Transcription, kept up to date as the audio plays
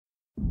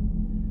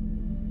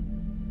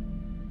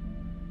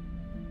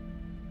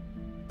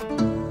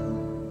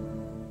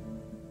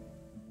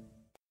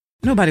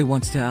Nobody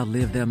wants to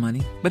outlive their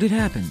money, but it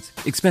happens,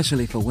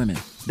 especially for women.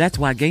 That's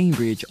why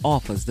Gainbridge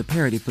offers the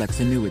Parity Flex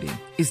annuity.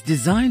 It's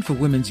designed for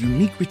women's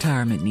unique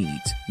retirement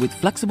needs, with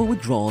flexible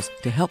withdrawals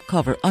to help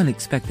cover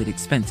unexpected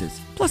expenses,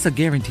 plus a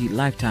guaranteed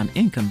lifetime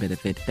income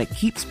benefit that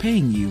keeps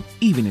paying you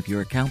even if your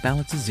account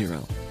balance is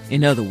zero.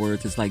 In other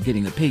words, it's like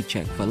getting a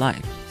paycheck for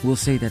life. We'll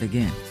say that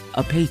again.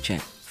 A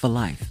paycheck for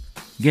life.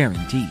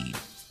 Guaranteed.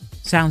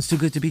 Sounds too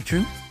good to be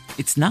true?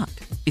 It's not.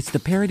 It's the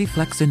Parity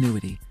Flex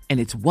annuity, and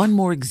it's one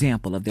more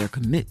example of their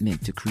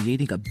commitment to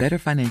creating a better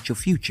financial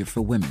future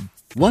for women.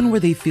 One where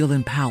they feel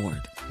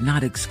empowered,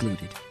 not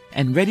excluded,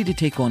 and ready to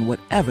take on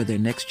whatever their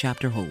next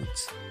chapter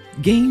holds.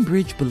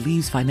 Gainbridge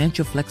believes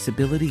financial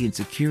flexibility and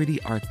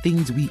security are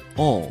things we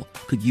all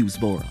could use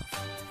more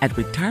of. At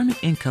retirement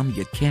income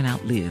you can't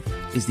outlive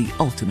is the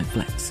ultimate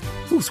flex.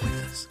 Who's with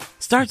us?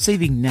 Start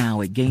saving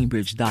now at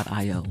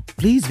Gainbridge.io.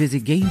 Please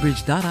visit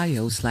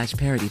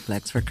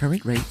Gainbridge.io/ParityFlex for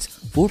current rates,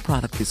 for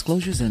product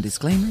disclosures and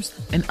disclaimers,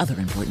 and other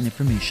important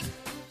information.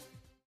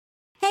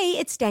 Hey,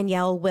 it's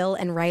Danielle, Will,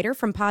 and Ryder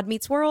from Pod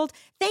Meets World.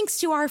 Thanks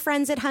to our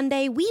friends at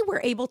Hyundai, we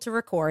were able to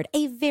record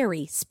a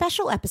very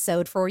special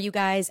episode for you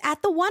guys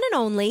at the one and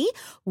only,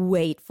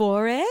 wait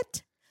for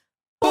it,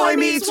 Boy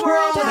Meets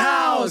World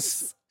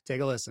House!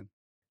 Take a listen.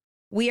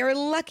 We are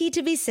lucky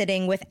to be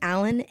sitting with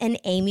Alan and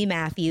Amy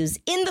Matthews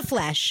in the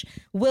flesh,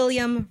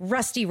 William,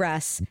 Rusty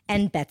Russ,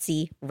 and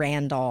Betsy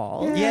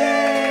Randall.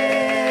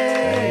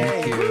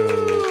 Yay! Thank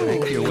you.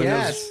 Thank you.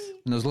 Yes.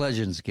 When those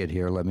legends get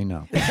here, let me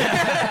know.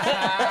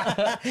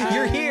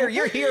 You're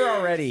here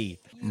already.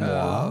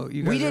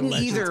 We didn't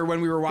either when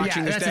we were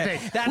watching this. That's the thing.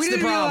 That's we the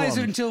didn't problem. realize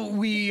it until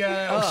we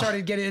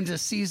started getting into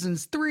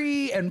seasons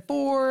 3 and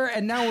 4,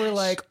 and now we're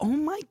like, oh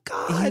my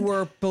god! You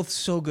were both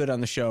so good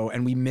on the show,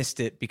 and we missed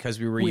it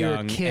because we were we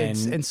young were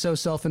kids and so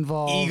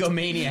self-involved,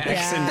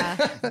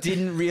 egomaniacs, and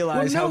didn't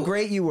realize how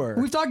great you were.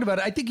 We've talked about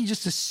it. I think you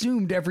just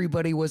assumed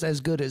everybody was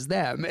as good as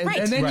them,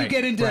 and then you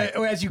get into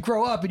as you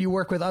grow up and you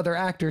work with other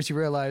actors, you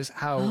realize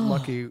how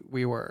lucky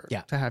we were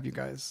to have you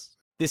guys.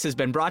 This has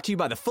been brought to you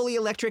by the fully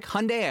electric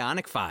Hyundai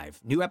Ioniq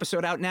 5. New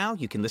episode out now.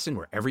 You can listen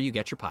wherever you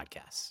get your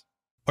podcasts.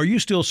 Are you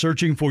still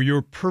searching for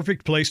your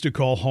perfect place to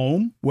call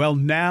home? Well,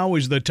 now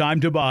is the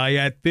time to buy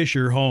at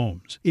Fisher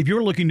Homes. If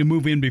you're looking to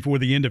move in before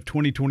the end of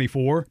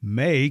 2024,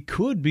 May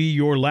could be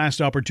your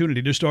last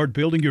opportunity to start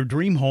building your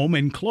dream home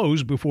and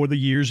close before the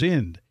year's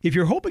end. If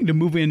you're hoping to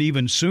move in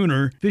even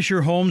sooner,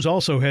 Fisher Homes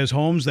also has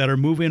homes that are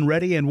move-in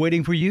ready and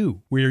waiting for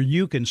you, where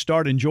you can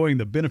start enjoying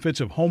the benefits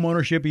of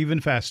homeownership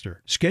even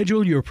faster.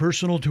 Schedule your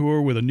personal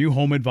tour with a new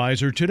home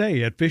advisor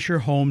today at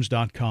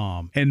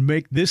FisherHomes.com and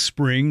make this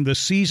spring the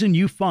season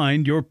you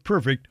find your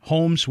perfect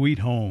home sweet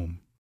home.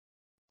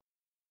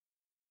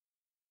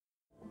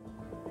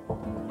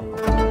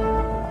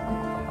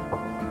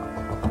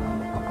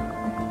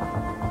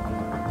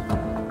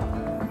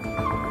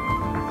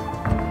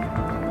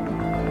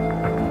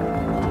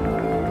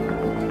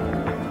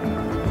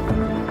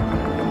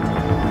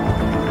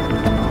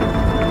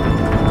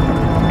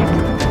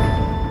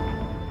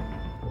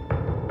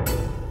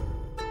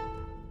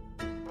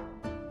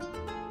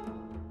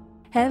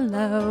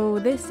 Hello,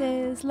 this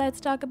is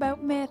Let's Talk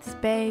About Myths,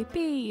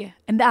 baby.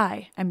 And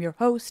I am your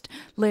host,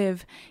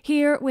 Liv,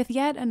 here with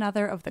yet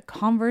another of the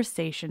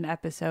conversation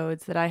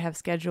episodes that I have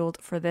scheduled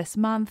for this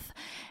month,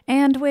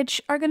 and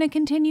which are going to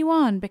continue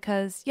on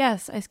because,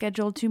 yes, I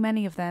scheduled too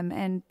many of them,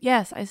 and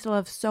yes, I still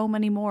have so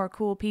many more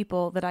cool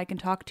people that I can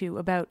talk to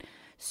about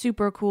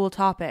super cool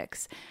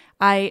topics.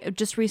 I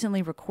just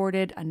recently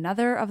recorded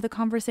another of the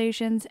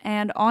conversations,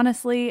 and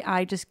honestly,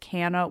 I just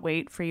cannot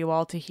wait for you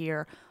all to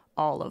hear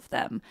all of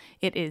them.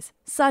 It is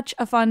such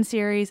a fun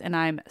series, and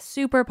I'm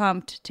super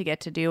pumped to get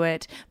to do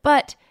it.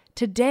 But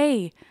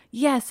today,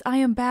 yes, I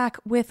am back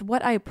with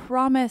what I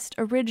promised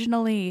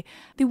originally.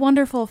 The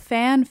wonderful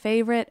fan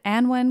favorite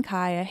Anwen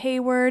Kaya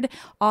Hayward,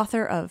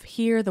 author of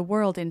Hear the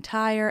World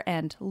Entire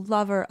and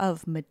lover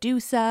of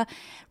Medusa,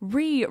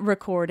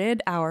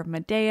 re-recorded our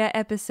Medea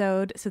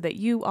episode so that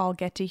you all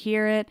get to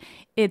hear it.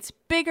 It's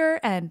bigger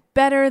and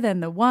better than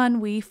the one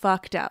we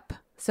fucked up.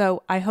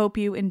 So I hope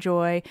you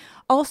enjoy.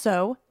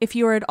 Also, if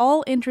you are at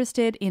all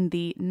interested in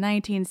the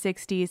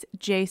 1960s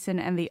Jason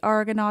and the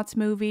Argonauts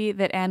movie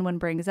that Anwen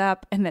brings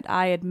up and that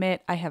I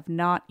admit I have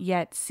not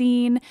yet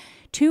seen,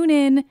 tune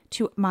in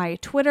to my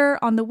Twitter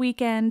on the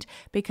weekend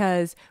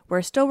because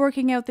we're still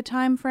working out the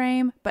time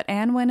frame, but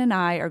Anwen and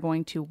I are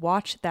going to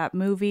watch that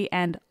movie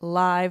and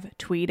live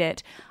tweet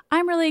it.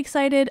 I'm really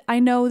excited. I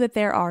know that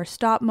there are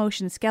stop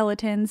motion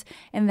skeletons,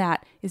 and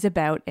that is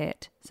about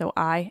it. So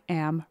I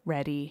am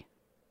ready.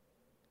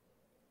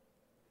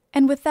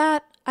 And with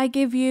that, I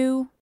give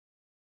you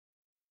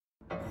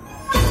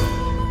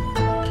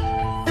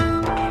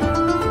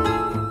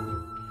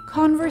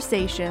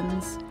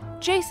Conversations.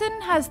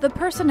 Jason has the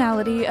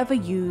personality of a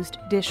used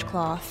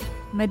dishcloth.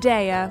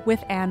 Medea with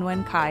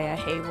Anwen Kaya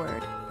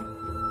Hayward.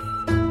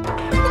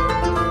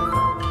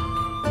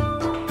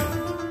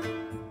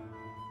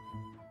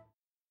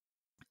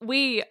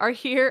 We are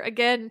here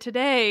again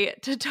today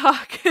to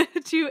talk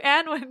to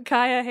Anwa and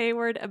Kaya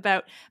Hayward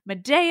about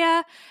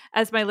Medea.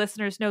 As my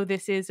listeners know,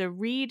 this is a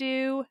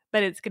redo,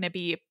 but it's going to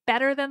be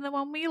better than the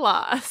one we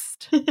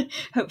lost.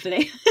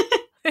 Hopefully.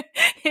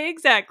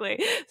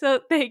 Exactly. So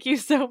thank you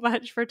so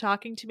much for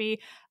talking to me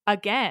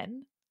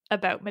again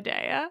about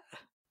Medea.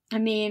 I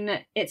mean,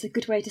 it's a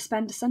good way to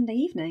spend a Sunday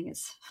evening.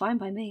 It's fine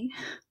by me.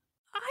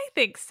 I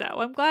think so.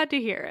 I'm glad to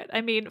hear it.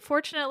 I mean,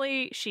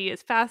 fortunately, she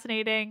is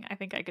fascinating. I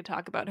think I could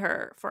talk about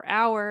her for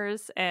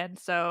hours, and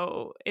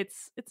so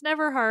it's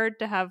never hard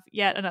to have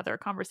yet another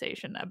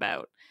conversation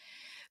about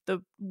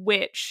the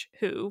witch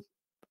who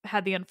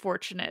had the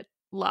unfortunate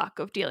luck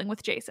of dealing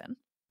with Jason.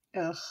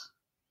 Ugh.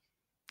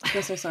 I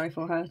feel so sorry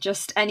for her.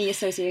 Just any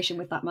association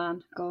with that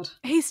man. God.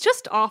 He's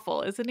just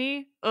awful, isn't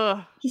he?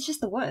 Ugh. He's just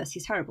the worst.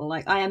 He's terrible.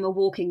 Like, I am a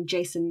walking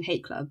Jason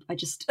hate club. I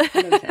just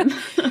love him.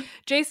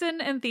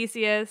 Jason and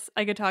Theseus,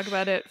 I could talk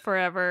about it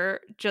forever,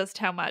 just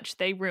how much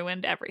they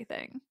ruined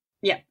everything.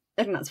 Yeah,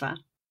 I think that's fair.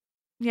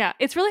 Yeah,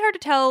 it's really hard to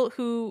tell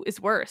who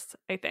is worse,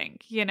 I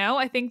think. You know,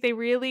 I think they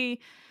really,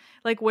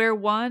 like, where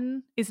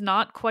one is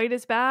not quite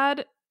as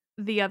bad,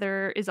 the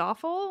other is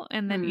awful,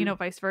 and then, you know,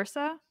 vice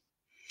versa.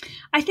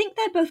 I think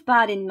they're both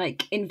bad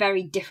in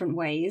very different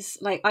ways.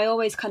 Like, I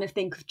always kind of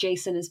think of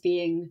Jason as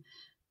being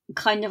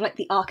kind of like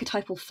the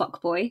archetypal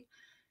fuckboy.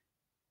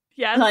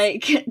 Yes.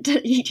 Like,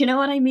 do you know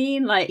what I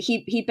mean? Like,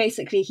 he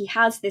basically, he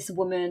has this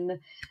woman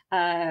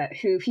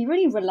who he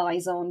really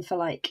relies on for,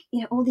 like,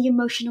 you know, all the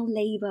emotional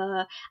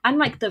labor and,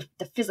 like, the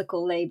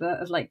physical labor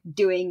of, like,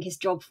 doing his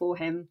job for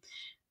him.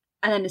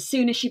 And then as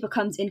soon as she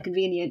becomes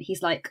inconvenient, he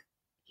just, like,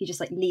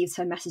 leaves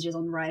her messages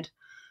on read.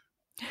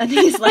 And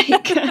he's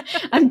like,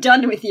 I'm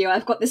done with you.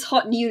 I've got this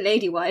hot new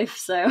lady wife,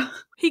 so...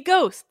 He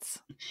ghosts.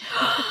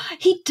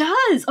 He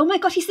does! Oh my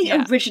god, he's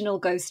the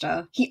original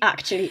ghoster. He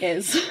actually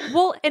is.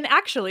 Well, and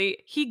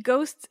actually, he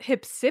ghosts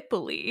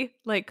Hypsipyle,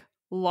 like,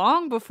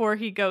 long before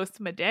he ghosts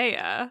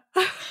Medea.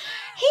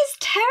 He's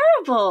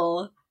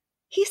terrible!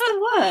 He's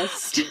the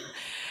worst.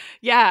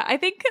 Yeah, I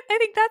think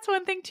that's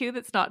one thing, too,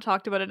 that's not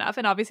talked about enough.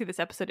 And obviously this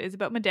episode is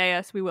about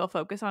Medea, so we will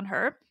focus on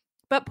her.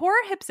 But poor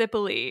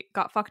Hypsipyle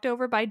got fucked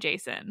over by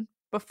Jason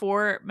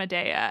before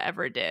Medea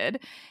ever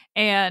did.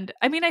 And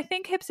I mean, I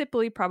think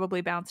Hypsipyle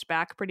probably bounced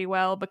back pretty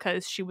well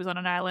because she was on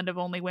an island of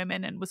only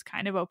women and was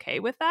kind of okay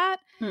with that.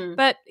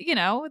 But, you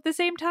know, at the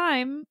same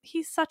time,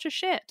 he's such a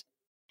shit.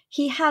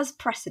 He has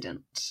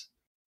precedent.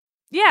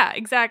 Yeah,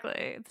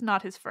 exactly. It's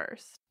not his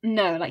first.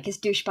 No, like, his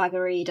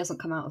douchebaggery doesn't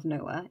come out of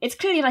nowhere. It's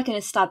clearly like an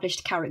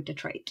established character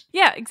trait.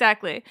 Yeah,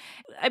 exactly.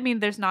 I mean,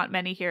 there's not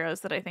many heroes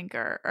that I think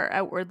are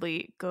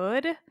outwardly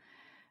good.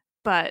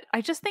 But I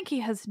just think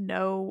he has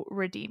no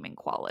redeeming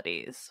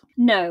qualities.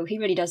 No, he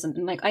really doesn't.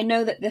 And, like, I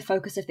know that the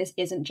focus of this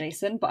isn't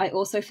Jason, but I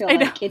also feel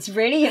like it's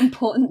really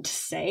important to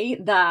say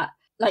that,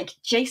 like,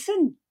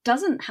 Jason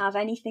doesn't have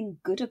anything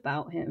good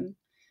about him.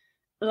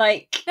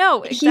 Like,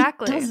 no,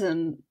 exactly. He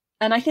doesn't.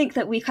 And I think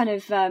that we kind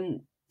of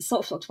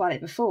sort of talked about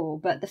it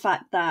before, but the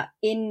fact that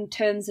in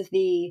terms of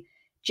the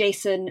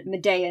Jason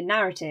Medea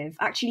narrative,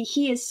 actually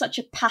he is such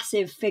a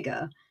passive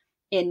figure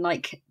in,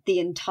 like, the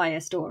entire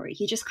story.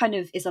 He just kind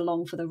of is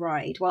along for the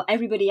ride while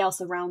everybody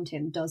else around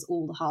him does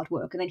all the hard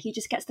work, and then he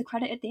just gets the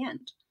credit at the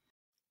end.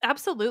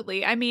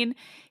 Absolutely. I mean,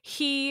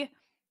 his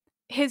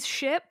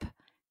ship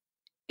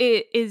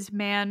is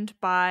manned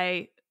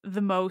by the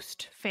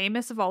most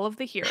famous of all of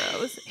the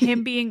heroes,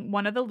 him being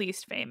one of the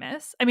least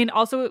famous. I mean,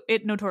 also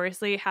it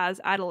notoriously has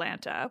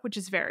Atalanta, which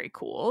is very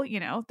cool. You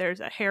know, there's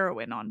a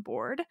heroine on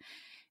board.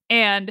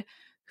 And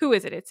who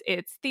is it?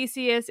 It's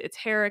Theseus, it's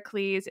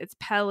Heracles, it's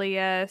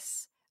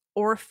Peleus,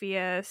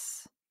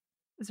 Orpheus.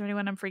 Is there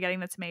anyone I'm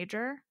forgetting that's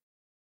major?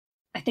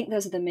 I think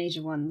those are the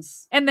major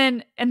ones. And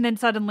then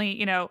suddenly,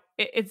 you know,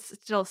 it's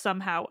still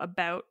somehow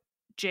about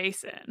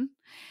Jason.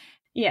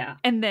 Yeah.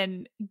 And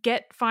then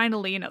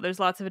finally, you know, there's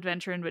lots of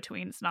adventure in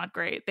between. It's not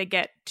great. They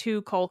get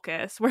to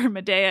Colchis, where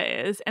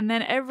Medea is, and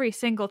then every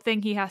single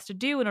thing he has to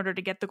do in order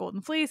to get the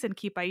Golden Fleece and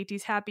keep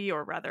Aeetes happy,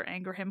 or rather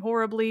anger him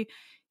horribly,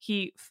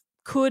 he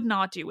could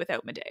not do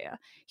without Medea.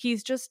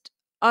 He's just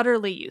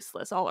utterly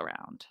useless all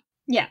around.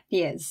 Yeah,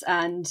 he is.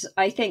 And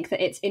I think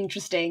that it's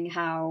interesting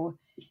how,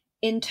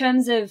 in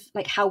terms of,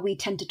 like, how we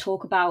tend to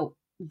talk about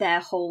their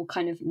whole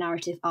kind of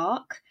narrative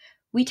arc,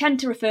 we tend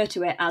to refer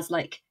to it as,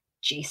 like,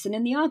 Jason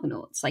and the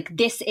Argonauts. Like,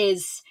 this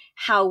is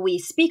how we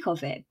speak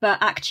of it. But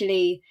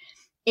actually,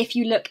 if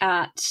you look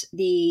at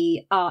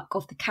the arc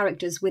of the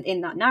characters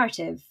within that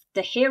narrative,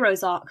 the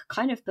hero's arc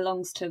kind of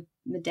belongs to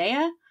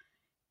Medea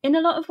in a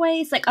lot of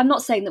ways. Like, I'm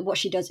not saying that what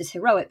she does is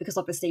heroic, because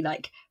obviously,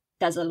 like,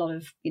 there's a lot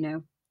of, you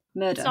know,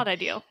 murder. It's not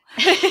ideal.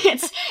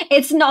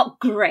 it's not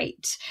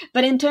great.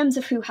 But in terms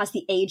of who has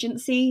the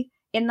agency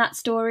in that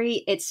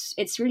story,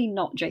 it's really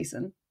not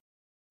Jason.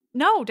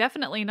 No,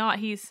 definitely not.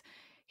 He's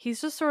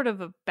just sort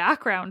of a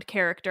background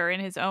character in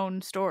his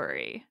own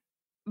story,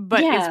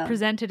 but is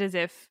presented as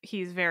if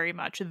he's very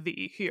much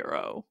the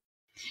hero.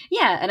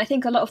 Yeah, and I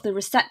think a lot of the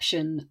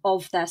reception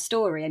of their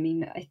story, I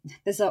mean,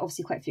 there's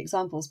obviously quite a few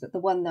examples, but the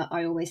one that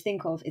I always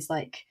think of is,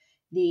 like,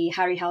 the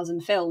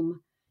Harryhausen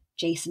film,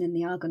 Jason and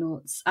the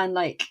Argonauts. And,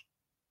 like,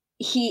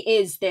 he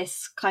is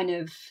this kind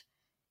of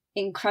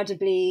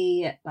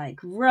incredibly like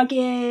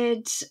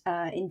rugged,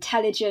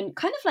 intelligent,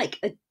 kind of like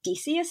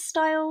Odysseus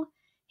style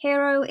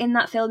hero in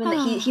that film, in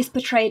that he's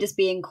portrayed as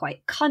being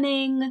quite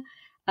cunning.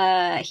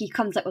 He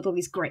comes up with all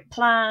these great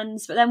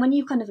plans, but then when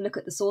you kind of look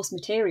at the source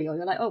material,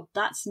 you're like, oh,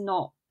 that's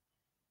not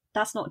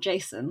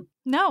Jason.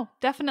 No,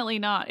 definitely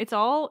not. It's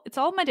all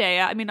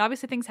Medea. I mean,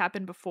 obviously things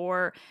happen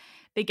before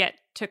they get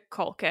to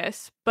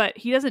Colchis, but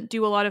he doesn't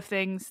do a lot of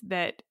things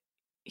that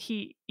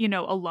he,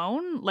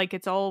 alone. Like,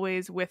 it's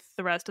always with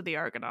the rest of the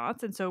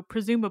Argonauts. And so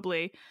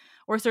presumably,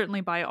 or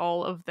certainly by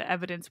all of the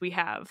evidence we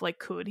have, like,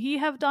 could he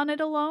have done it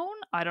alone?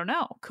 I don't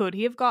know. Could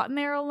he have gotten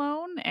there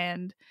alone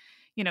and,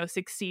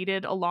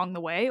 succeeded along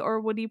the way? Or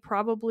would he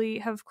probably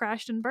have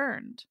crashed and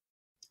burned?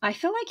 I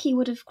feel like he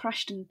would have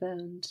crashed and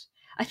burned.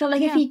 I feel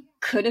like if he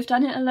could have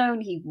done it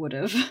alone, he would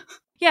have.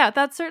 Yeah,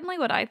 that's certainly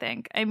what I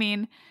think. I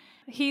mean,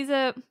 he's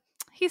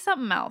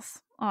something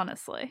else,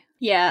 honestly.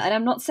 Yeah, and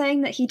I'm not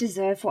saying that he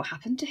deserved what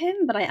happened to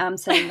him, but I am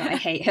saying that I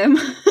hate him.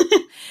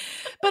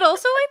 But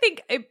also, I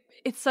think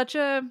it's such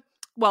a...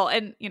 Well,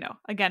 and,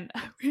 again,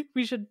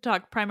 we should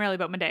talk primarily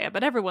about Medea,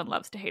 but everyone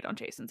loves to hate on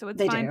Jason, so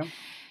it's fine. They do.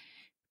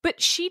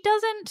 But she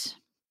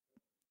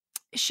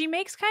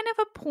makes kind of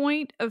a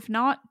point of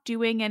not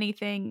doing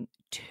anything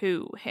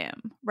to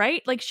him,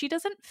 right? Like, she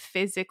doesn't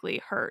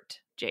physically hurt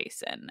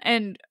Jason.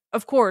 And,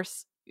 of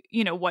course,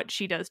 what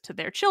she does to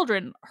their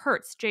children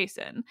hurts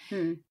Jason.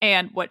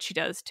 And what she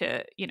does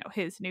to,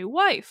 his new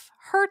wife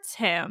hurts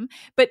him.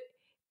 But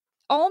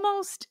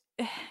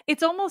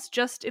it's almost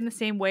just in the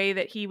same way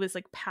that he was,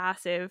 like,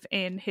 passive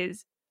in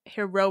his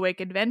heroic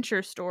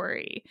adventure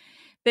story,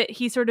 that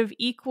he's sort of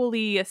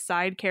equally a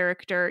side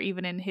character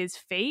even in his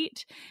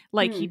fate.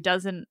 Like, he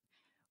doesn't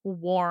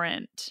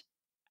warrant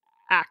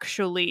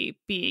actually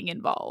being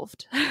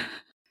involved.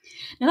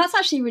 Now, that's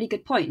actually a really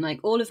good point. Like,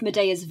 all of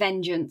Medea's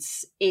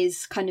vengeance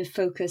is kind of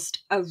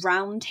focused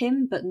around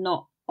him, but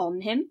not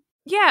on him.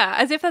 Yeah,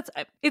 as if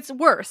it's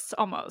worse,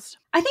 almost.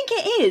 I think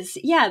it is,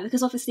 yeah,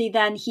 because obviously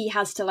then he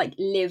has to, like,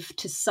 live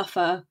to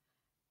suffer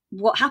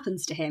what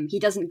happens to him. He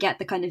doesn't get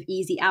the kind of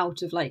easy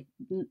out of, like,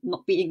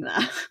 not being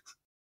there.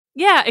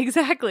 Yeah,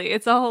 exactly.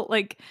 It's all,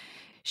 like,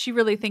 she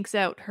really thinks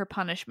out her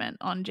punishment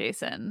on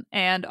Jason.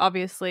 And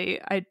obviously,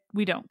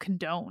 we don't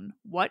condone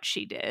what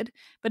she did,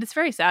 but it's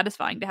very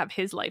satisfying to have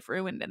his life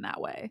ruined in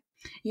that way.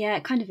 Yeah,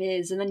 it kind of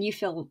is. And then you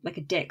feel like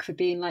a dick for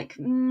being like,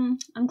 I'm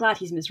glad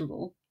he's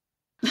miserable.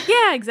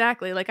 Yeah,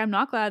 exactly. Like, I'm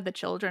not glad the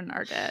children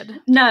are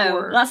dead.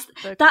 No,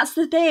 that's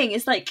the thing.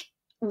 It's like,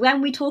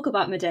 when we talk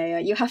about Medea,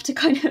 you have to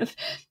kind of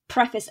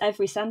preface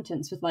every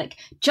sentence with, like,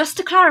 just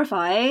to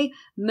clarify,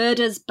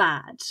 murder's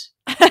bad.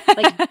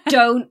 Like,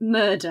 don't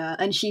murder.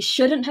 And she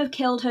shouldn't have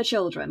killed her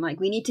children. Like,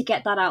 we need to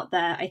get that out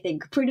there, I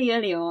think, pretty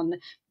early on.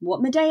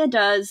 What Medea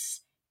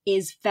does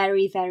is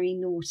very, very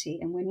naughty,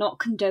 and we're not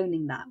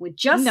condoning that. We're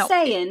just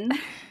saying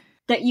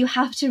that you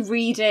have to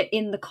read it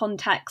in the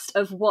context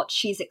of what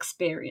she's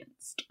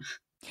experienced.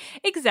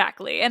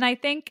 Exactly. And I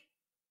think,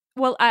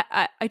 well,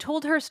 I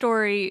told her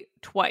story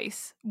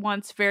twice.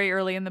 Once very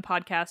early in the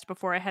podcast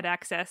before I had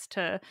access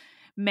to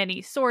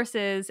many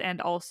sources,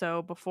 and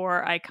also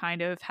before I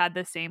kind of had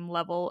the same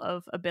level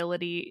of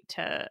ability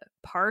to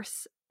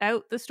parse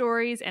out the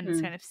stories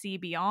and kind of see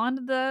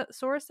beyond the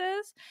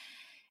sources.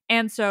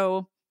 And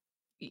so,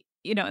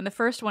 in the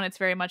first one, it's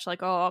very much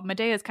like, oh,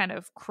 Medea is kind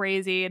of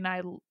crazy and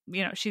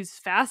she's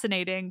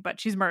fascinating, but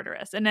she's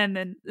murderous. And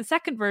then the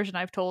second version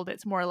I've told,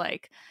 it's more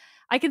like,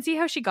 I can see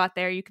how she got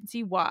there. You can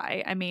see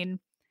why. I mean,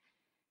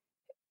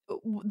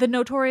 the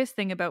notorious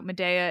thing about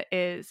Medea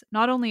is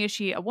not only is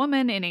she a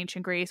woman in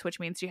ancient Greece, which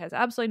means she has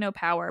absolutely no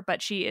power,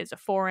 but she is a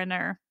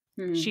foreigner.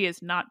 She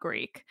is not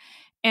Greek.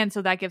 And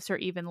so that gives her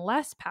even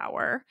less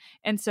power.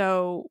 And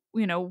so,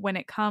 when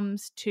it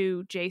comes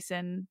to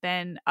Jason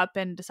then up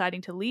and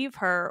deciding to leave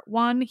her,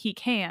 one, he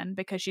can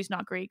because she's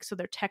not Greek. So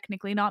they're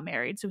technically not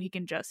married. So he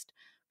can just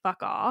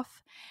fuck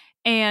off.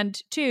 And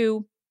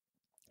two,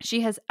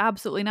 she has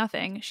absolutely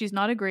nothing. She's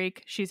not a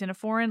Greek. She's in a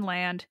foreign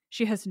land.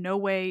 She has no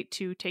way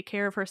to take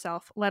care of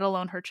herself, let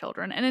alone her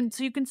children. And then,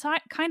 so you can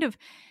kind of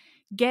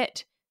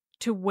get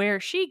to where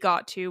she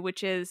got to,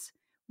 which is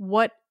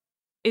what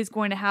is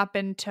going to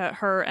happen to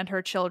her and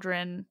her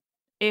children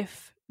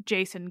if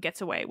Jason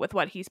gets away with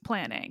what he's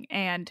planning.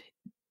 And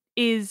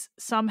is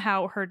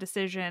somehow her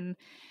decision...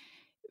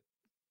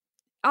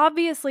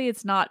 Obviously,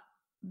 it's not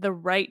the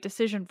right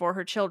decision for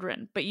her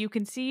children, but you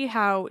can see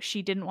how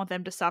she didn't want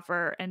them to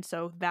suffer, and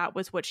so that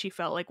was what she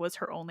felt like was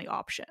her only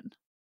option.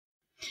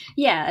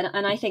 Yeah,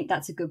 and I think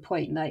that's a good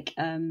point. Like,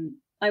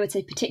 I would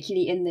say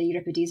particularly in the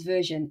Euripides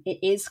version, it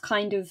is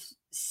kind of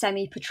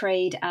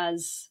semi-portrayed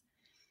as,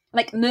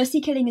 like, mercy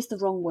killing is the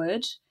wrong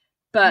word,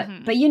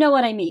 but you know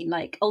what I mean.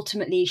 Like,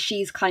 ultimately,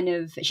 she's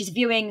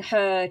viewing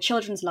her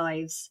children's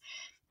lives,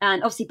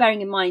 and obviously bearing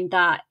in mind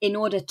that in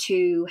order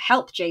to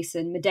help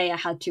Jason, Medea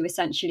had to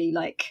essentially,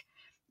 like,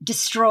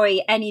 destroy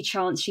any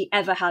chance she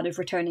ever had of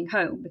returning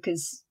home,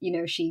 because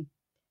she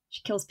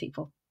kills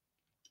people.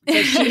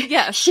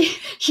 So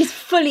she's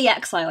fully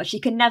exiled. She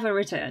can never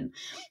return.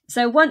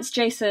 So once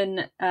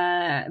Jason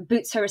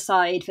boots her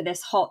aside for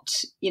this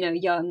hot,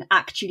 young,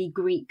 actually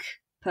Greek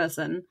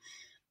person,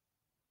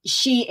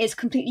 she is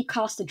completely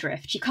cast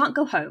adrift. She can't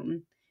go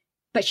home,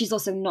 but she's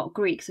also not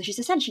Greek. So she's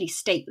essentially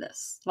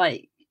stateless.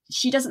 Like,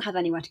 she doesn't have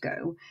anywhere to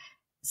go.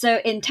 So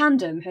in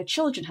tandem, her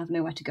children have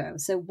nowhere to go.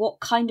 So what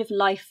kind of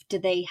life do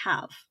they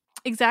have?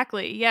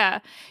 Exactly. Yeah.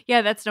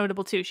 Yeah, that's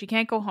notable too. She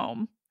can't go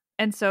home.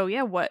 And so,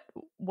 yeah,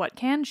 what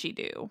can she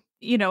do?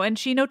 And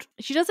she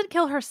doesn't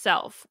kill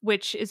herself,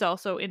 which is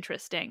also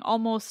interesting.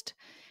 Almost,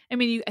 I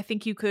mean, I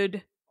think you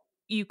could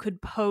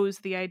pose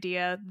the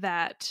idea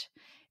that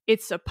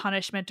it's a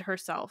punishment to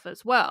herself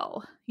as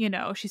well.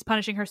 She's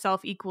punishing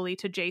herself equally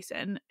to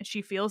Jason.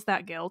 She feels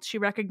that guilt. She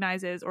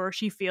recognizes, or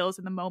she feels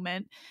in the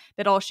moment,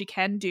 that all she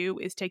can do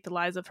is take the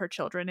lives of her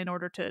children in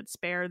order to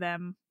spare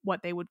them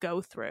what they would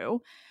go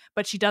through.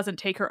 But she doesn't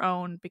take her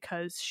own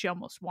because she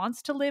almost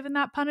wants to live in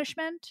that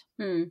punishment.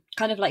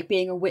 Kind of like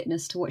being a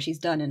witness to what she's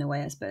done in a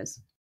way, I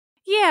suppose.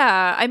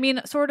 Yeah, I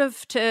mean, sort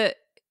of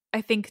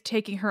I think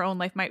taking her own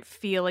life might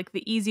feel like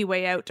the easy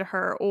way out to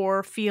her,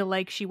 or feel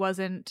like she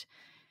wasn't,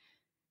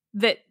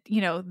 that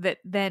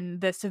then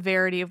the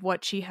severity of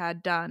what she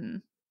had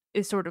done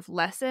is sort of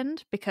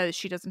lessened because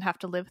she doesn't have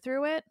to live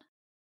through it.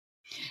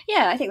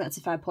 Yeah, I think that's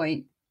a fair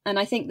point. And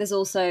I think there's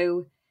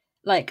also,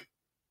 like,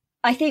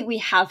 I think we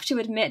have to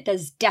admit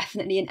there's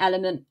definitely an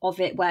element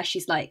of it where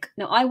she's like,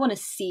 no, I want to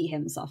see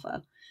him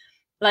suffer.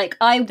 Like,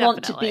 I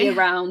want to be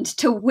around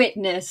to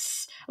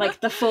witness,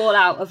 like, the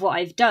fallout of what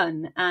I've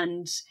done.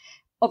 And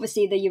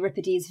obviously the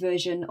Euripides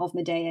version of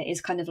Medea is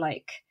kind of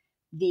like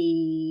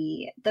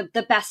the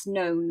best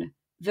known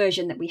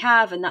version that we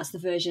have, and that's the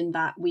version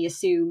that we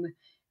assume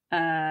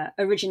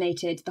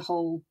originated the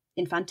whole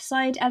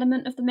infanticide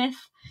element of the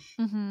myth.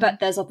 Mm-hmm. But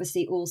there's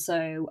obviously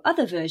also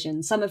other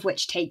versions, some of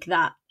which take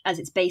that as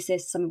its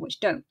basis, some of which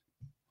don't.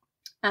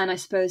 And I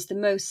suppose the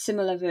most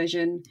similar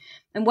version,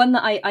 and one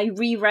that I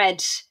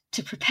reread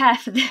to prepare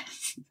for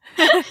this,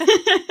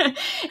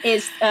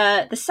 is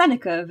the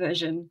Seneca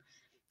version.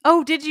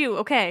 Oh, did you?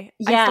 Okay.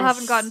 Yes. I still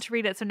haven't gotten to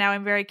read it, so now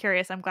I'm very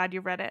curious. I'm glad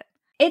you read it.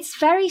 It's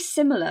very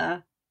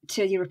similar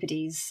to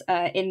Euripides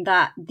in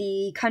that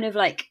the kind of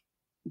like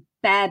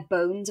bare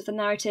bones of the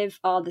narrative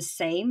are the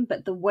same,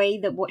 but the way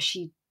what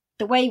she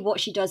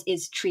does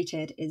is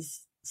treated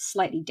is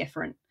slightly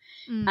different.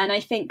 And I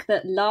think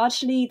that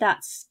largely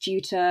that's due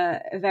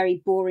to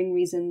very boring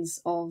reasons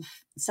of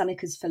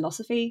Seneca's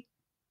philosophy.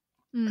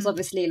 Because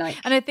obviously, like...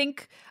 And I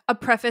think a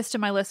preface to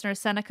my listeners,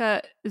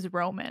 Seneca is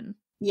Roman.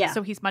 Yeah.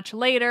 So he's much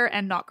later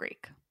and not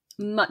Greek.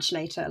 Much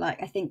later,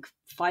 like I think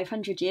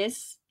 500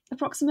 years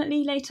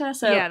approximately later.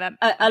 So yeah,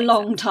 a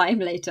long time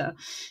later.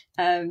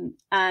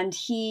 And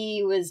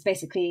he was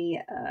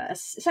basically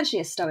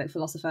essentially a Stoic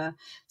philosopher.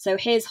 So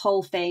his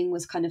whole thing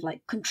was kind of like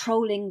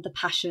controlling the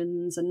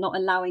passions and not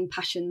allowing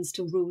passions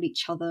to rule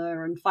each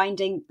other and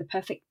finding the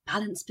perfect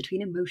balance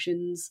between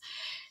emotions.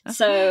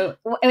 So,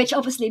 which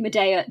obviously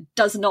Medea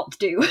does not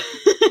do.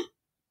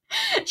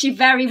 She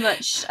very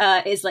much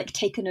is like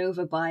taken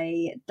over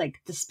by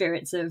like the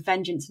spirits of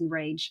vengeance and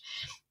rage.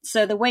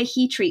 So the way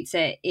he treats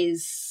it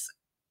is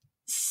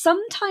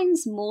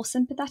sometimes more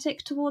sympathetic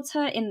towards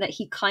her, in that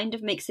he kind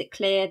of makes it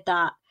clear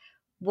that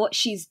what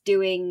she's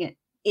doing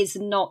is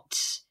not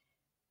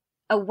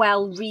a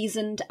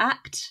well-reasoned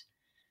act.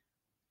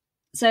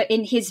 So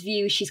in his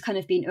view, she's kind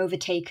of been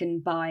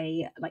overtaken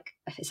by like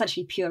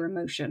essentially pure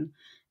emotion.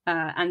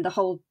 And the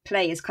whole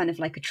play is kind of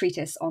like a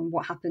treatise on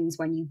what happens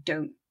when you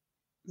don't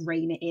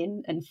rein it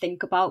in and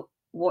think about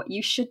what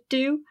you should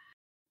do.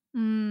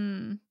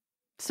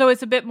 So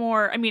it's a bit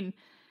more, I mean,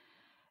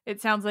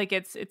 it sounds like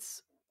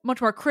it's much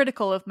more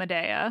critical of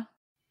Medea.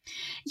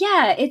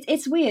 Yeah,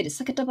 it's weird. It's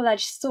like a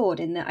double-edged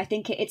sword in that I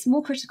think it's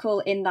more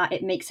critical in that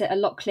it makes it a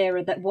lot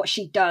clearer that what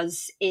she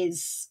does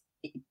is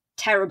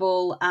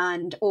terrible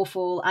and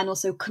awful and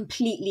also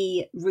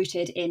completely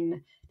rooted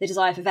in the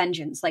desire for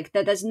vengeance. Like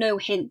there's no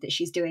hint that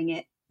she's doing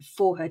it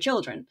for her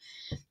children.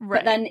 Right.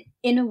 But then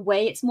in a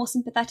way it's more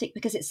sympathetic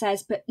because it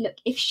says, but look,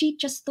 if she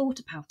just thought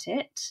about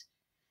it,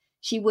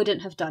 she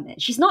wouldn't have done it.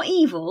 She's not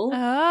evil.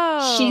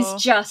 Oh. She's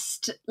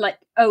just like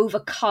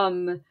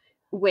overcome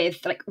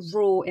with like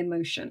raw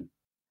emotion.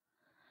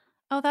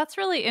 Oh, that's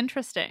really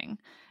interesting.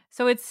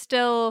 So it's he's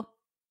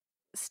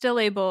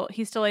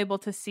still able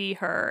to see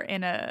her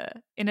in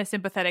a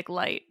sympathetic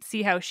light,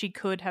 see how she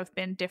could have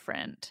been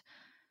different.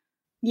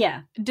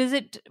 Yeah. Does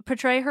it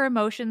portray her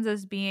emotions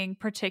as being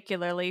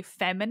particularly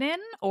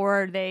feminine,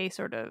 or are they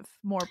sort of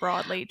more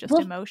broadly just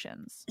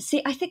emotions?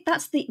 See, I think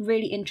that's the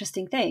really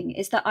interesting thing,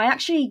 is that I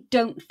actually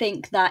don't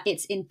think that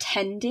it's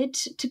intended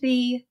to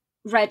be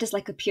read as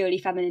like a purely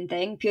feminine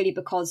thing, purely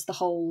because the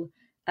whole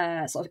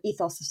sort of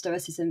ethos of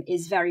Stoicism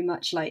is very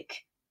much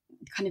like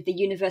kind of the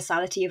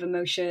universality of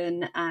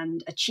emotion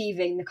and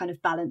achieving the kind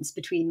of balance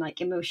between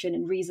like emotion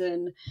and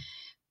reason.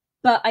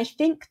 But I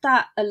think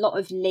that a lot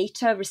of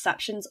later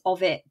receptions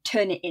of it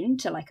turn it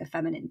into like a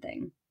feminine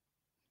thing.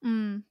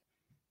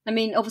 I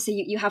mean,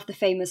 obviously, you have the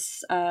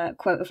famous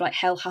quote of like,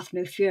 "Hell hath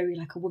no fury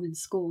like a woman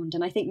scorned,"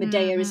 and I think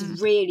Medea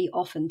is really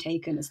often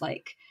taken as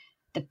like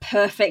the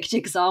perfect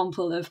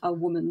example of a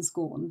woman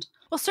scorned.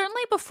 Well,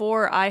 certainly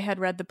before I had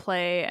read the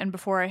play and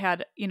before I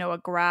had, a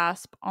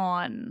grasp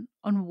on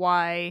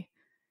why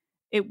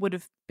it would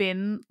have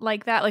been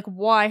like that, like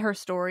why her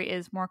story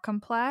is more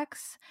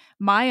complex.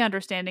 My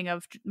understanding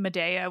of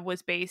Medea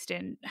was based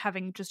in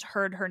having just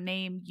heard her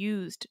name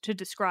used to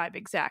describe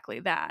exactly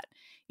that,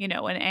 an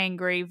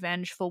angry,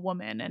 vengeful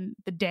woman and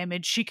the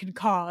damage she can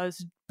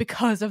cause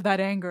because of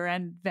that anger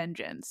and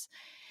vengeance,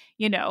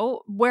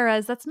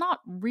 whereas that's not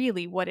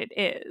really what it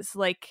is.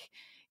 Like,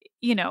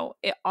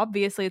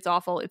 obviously it's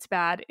awful, it's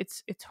bad,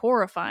 it's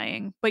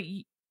horrifying, but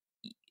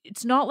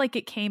it's not like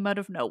it came out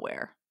of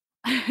nowhere.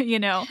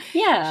 Yeah,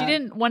 she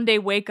didn't one day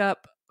wake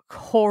up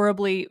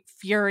horribly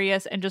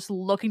furious and just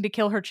looking to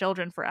kill her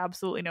children for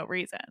absolutely no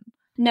reason.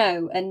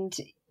 No, and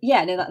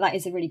that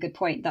is a really good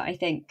point, that I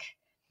think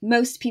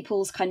most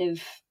people's kind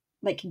of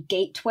like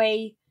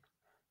gateway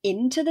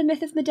into the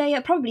myth of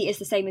Medea probably is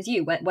the same as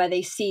you, where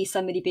they see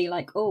somebody be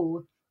like,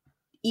 oh,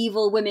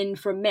 evil women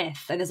from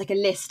myth, and there's like a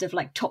list of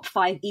like top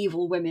 5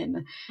 evil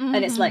women,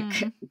 and it's like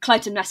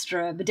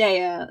Clytemnestra,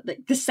 Medea,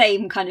 like the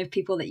same kind of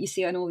people that you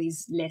see on all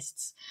these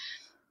lists.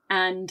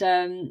 And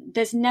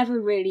there's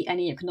never really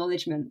any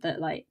acknowledgement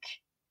that, like,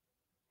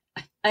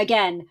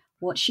 again,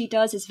 what she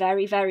does is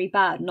very, very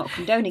bad, not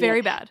condoning very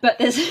it. Bad. But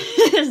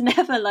there's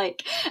never,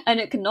 like, an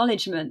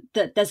acknowledgement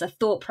that there's a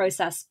thought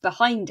process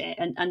behind it,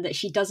 and that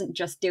she doesn't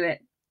just do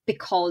it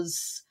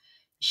because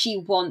she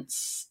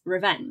wants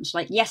revenge.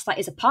 Like, yes, that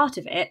is a part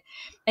of it.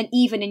 And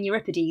even in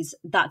Euripides,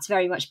 that's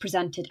very much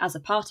presented as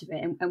a part of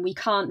it. And we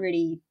can't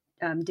really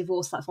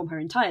divorce that from her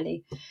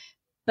entirely.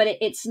 But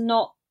it's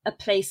not a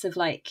place of,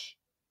 like,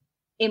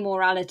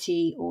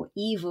 immorality or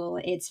evil.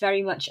 It's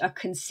very much a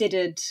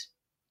considered,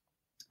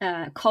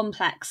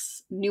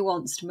 complex,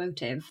 nuanced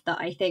motive that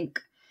I think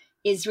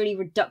is really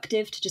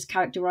reductive to just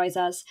characterize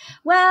as,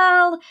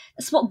 well,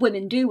 that's what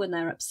women do when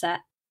they're upset.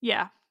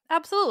 Yeah,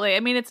 absolutely. I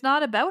mean, it's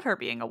not about her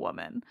being a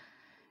woman.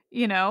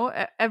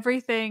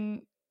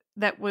 Everything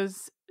that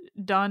was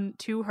done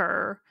to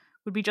her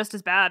would be just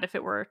as bad if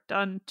it were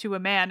done to a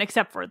man,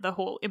 except for the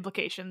whole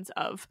implications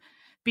of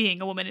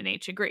being a woman in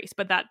ancient Greece.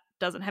 But that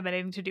doesn't have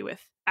anything to do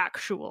with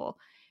actual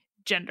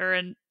gender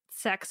and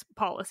sex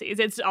policies.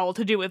 It's all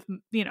to do with,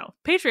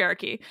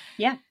 patriarchy.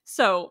 Yeah.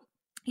 So,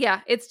 yeah,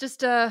 it's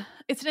just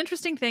it's an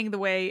interesting thing, the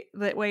way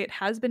it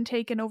has been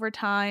taken over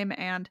time,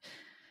 and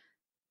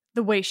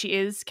the way she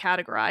is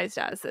categorized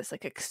as this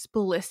like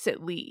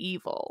explicitly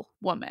evil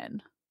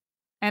woman.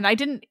 And I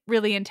didn't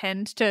really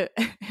intend to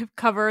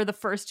cover the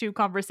first 2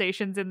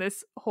 conversations in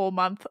this whole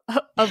month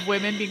of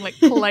women being like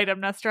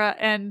Clytemnestra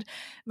and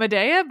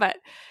Medea. But,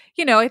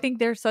 I think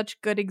they're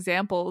such good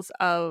examples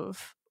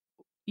of,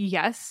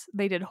 yes,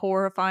 they did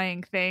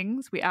horrifying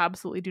things. We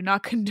absolutely do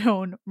not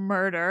condone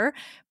murder.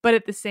 But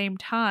at the same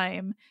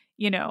time,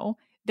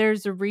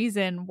 there's a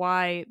reason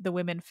why the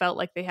women felt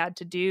like they had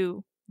to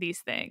do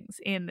these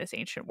things in this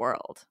ancient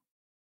world.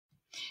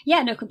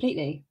 Yeah, no,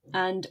 completely.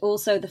 And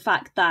also the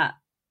fact that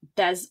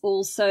there's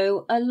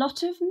also a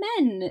lot of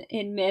men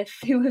in myth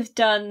who have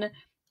done,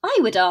 I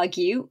would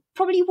argue,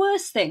 probably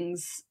worse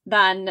things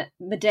than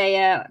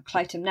Medea,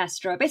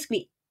 Clytemnestra,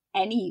 basically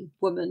any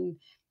woman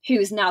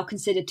who's now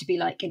considered to be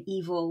like an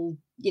evil,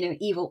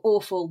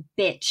 awful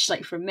bitch,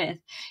 like from myth.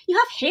 You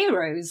have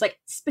heroes, like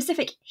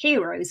specific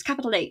heroes,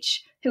 capital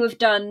H, who have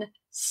done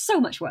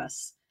so much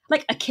worse.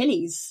 Like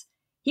Achilles.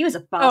 He was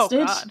a bastard.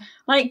 Oh, God.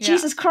 Like, yeah.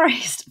 Jesus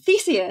Christ.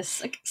 Theseus,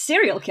 like,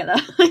 serial killer.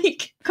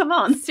 Like, come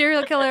on.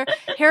 Serial killer.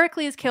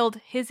 Heracles killed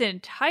his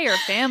entire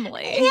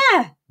family.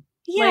 Yeah.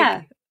 Yeah.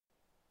 Like,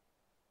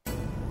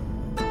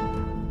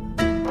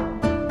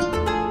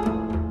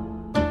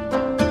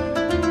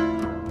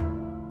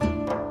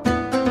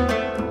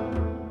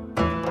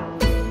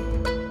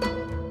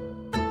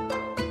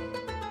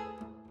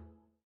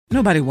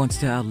 Nobody wants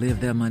to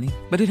outlive their money,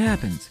 but it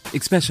happens,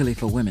 especially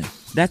for women.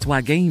 That's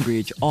why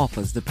Gainbridge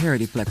offers the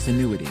Parity Flex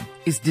annuity.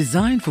 It's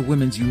designed for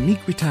women's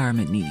unique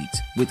retirement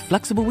needs, with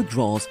flexible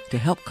withdrawals to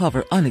help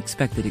cover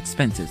unexpected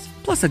expenses,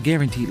 plus a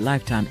guaranteed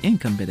lifetime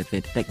income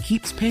benefit that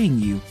keeps paying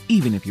you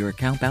even if your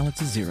account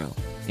balance is 0.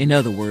 In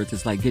other words,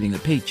 it's like getting a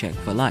paycheck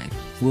for life.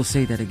 We'll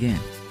say that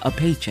again. A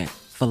paycheck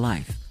for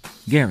life.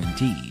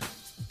 Guaranteed.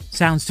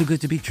 Sounds too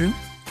good to be true?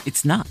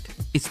 It's not.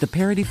 It's the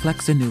Parity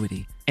Flex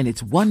annuity. And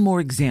it's one more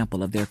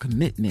example of their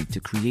commitment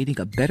to creating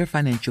a better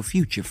financial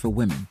future for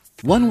women.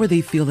 One where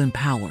they feel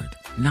empowered,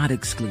 not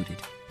excluded,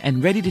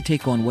 and ready to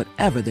take on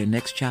whatever their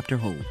next chapter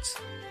holds.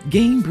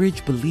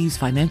 Gainbridge believes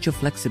financial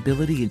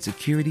flexibility and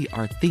security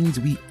are things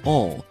we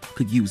all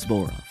could use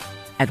more of.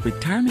 At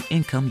retirement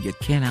income you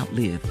can't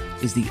outlive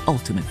is the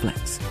ultimate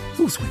flex.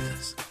 Who's with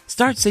us?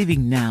 Start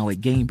saving now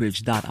at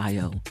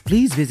Gainbridge.io.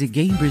 Please visit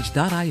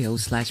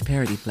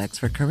Gainbridge.io/ParityFlex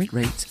for current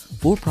rates,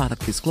 for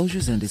product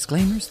disclosures and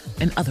disclaimers,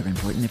 and other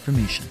important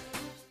information.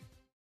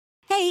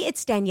 Hey, Hey,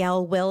 it's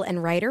Danielle, Will,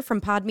 and Ryder from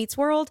Pod Meets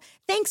World.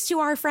 Thanks to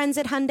our friends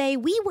at Hyundai,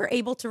 we were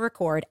able to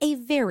record a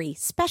very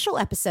special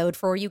episode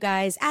for you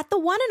guys at the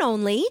one and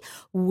only,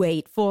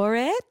 wait for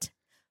it,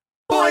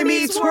 Boy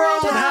Meets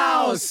World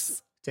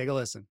House. Take a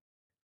listen.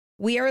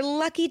 We are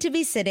lucky to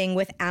be sitting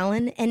with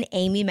Alan and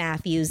Amy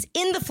Matthews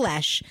in the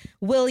flesh,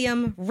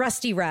 William,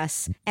 Rusty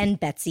Russ, and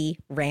Betsy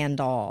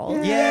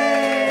Randall.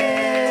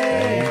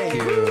 Yay! Thank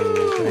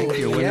you. Thank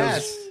you.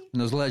 Yes. When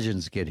those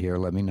legends get here,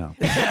 let me know.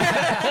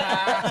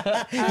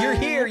 You're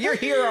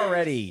here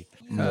already.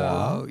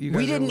 We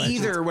We didn't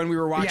either when we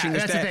were watching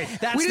this. That's the thing.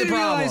 That's we the didn't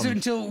problem. realize it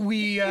until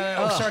we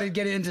started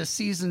getting into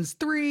seasons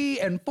 3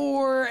 and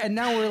 4, and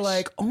now we're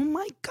like, oh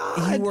my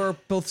god, You were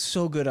both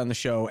so good on the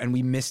show, and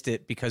we missed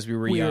it because we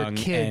were young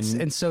kids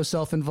and so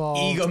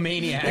self-involved,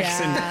 egomaniacs,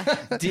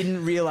 and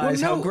didn't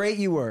realize how great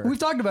you were. We've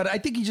talked about it. I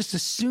think you just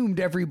assumed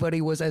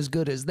everybody was as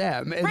good as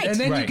them, and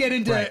then you get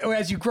into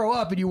as you grow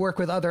up and you work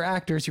with other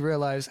actors, you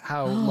realize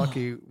how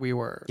lucky we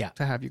were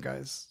to have you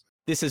guys.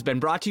 This has been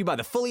brought to you by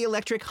the fully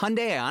electric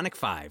Hyundai Ioniq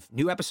 5.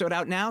 New episode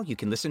out now. You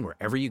can listen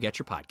wherever you get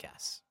your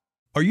podcasts.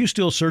 Are you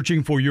still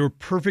searching for your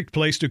perfect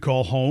place to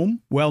call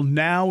home? Well,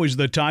 now is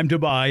the time to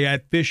buy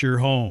at Fisher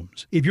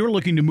Homes. If you're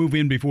looking to move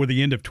in before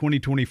the end of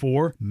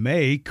 2024,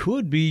 May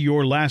could be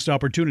your last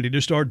opportunity to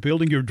start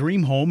building your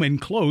dream home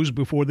and close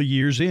before the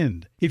year's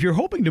end. If you're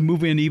hoping to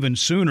move in even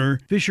sooner,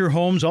 Fisher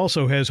Homes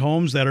also has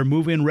homes that are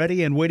move-in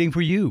ready and waiting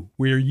for you,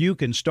 where you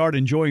can start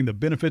enjoying the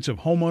benefits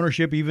of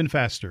homeownership even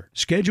faster.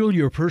 Schedule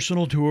your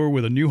personal tour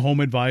with a new home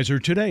advisor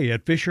today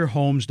at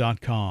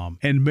FisherHomes.com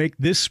and make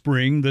this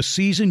spring the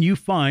season you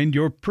find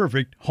your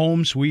perfect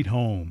home sweet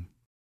home.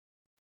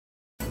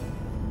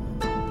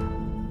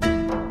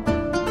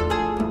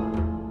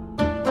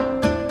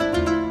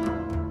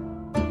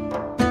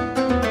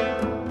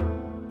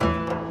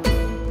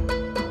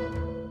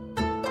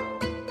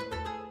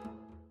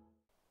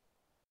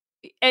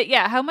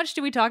 Yeah, how much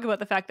do we talk about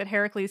the fact that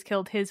Heracles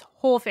killed his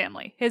whole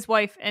family, his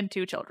wife and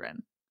 2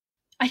 children?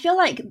 I feel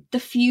like the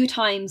few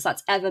times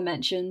that's ever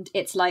mentioned,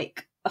 it's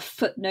like a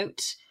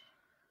footnote.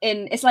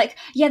 It's like,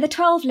 yeah, the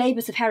 12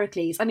 labours of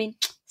Heracles. I mean,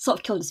 sort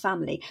of killed his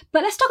family.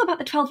 But let's talk about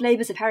the 12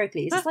 labours of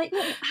Heracles. It's like,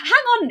 well,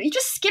 hang on, you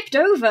just skipped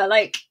over,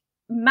 like,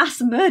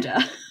 mass murder.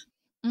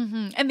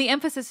 Mm-hmm. And the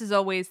emphasis is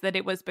always that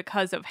it was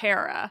because of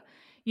Hera.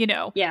 You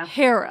know, Yeah.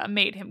 Hera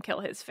made him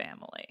kill his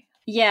family.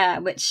 Yeah,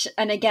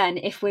 and again,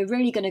 if we're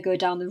really going to go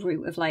down the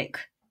route of, like,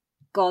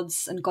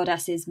 gods and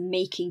goddesses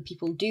making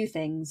people do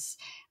things,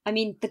 I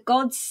mean, the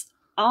gods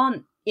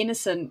aren't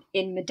innocent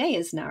in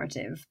Medea's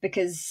narrative,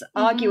 because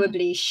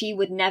arguably she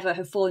would never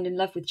have fallen in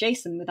love with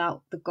Jason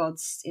without the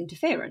gods'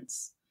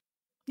 interference.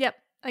 Yep,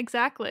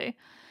 exactly.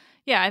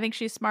 Yeah, I think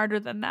she's smarter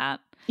than that.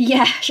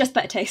 Yeah, she has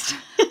better taste.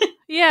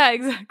 Yeah,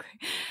 exactly.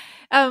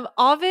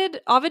 Ovid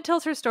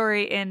tells her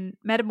story in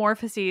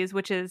Metamorphoses,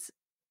 which is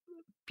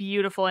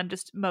beautiful and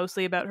just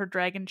mostly about her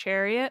dragon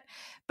chariot,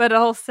 but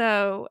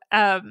also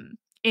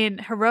in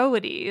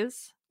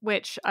Heroides,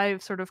 which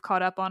I've sort of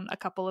caught up on a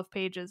couple of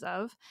pages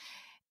of.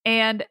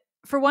 And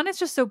for one, it's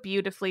just so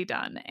beautifully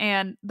done.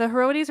 And the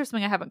Heroides are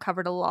something I haven't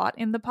covered a lot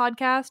in the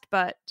podcast,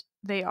 but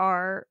they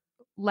are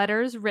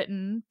letters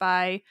written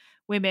by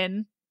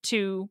women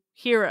to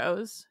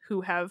heroes who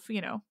have,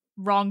 you know,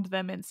 wronged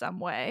them in some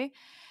way.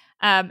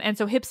 And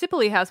so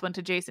Hypsipyle has one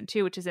to Jason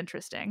too, which is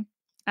interesting.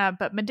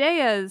 But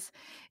Medea's,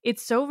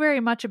 it's so very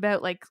much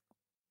about, like,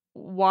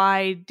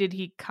 why did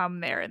he come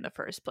there in the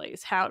first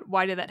place?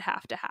 Why did that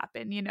have to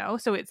happen? You know?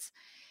 So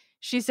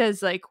she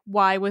says, like,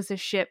 why was a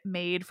ship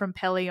made from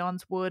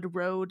Pelion's wood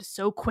rowed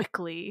so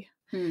quickly?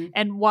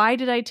 And why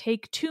did I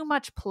take too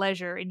much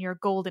pleasure in your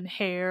golden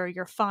hair,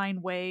 your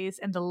fine ways,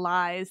 and the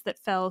lies that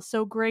fell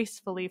so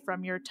gracefully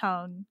from your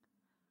tongue?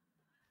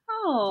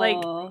 Oh,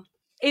 Like,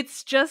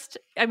 it's just,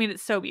 I mean,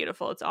 it's so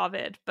beautiful. It's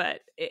Ovid, but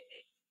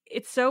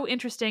it's so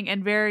interesting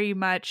and very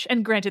much,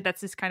 and granted,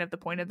 that's just kind of the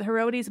point of the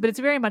Heroides, but it's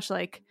very much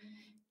like,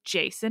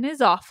 Jason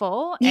is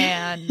awful,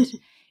 and,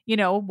 you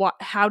know,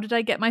 how did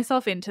I get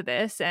myself into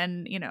this?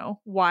 And, you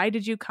know, why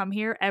did you come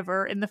here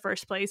ever in the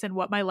first place? And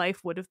what my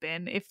life would have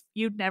been if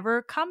you'd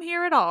never come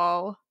here at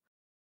all.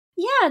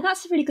 yeah,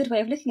 that's a really good way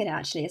of looking at it,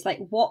 actually. It's like,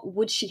 what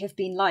would she have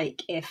been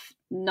like if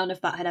none of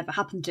that had ever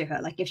happened to her?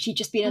 Like, if she'd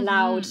just been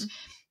allowed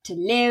to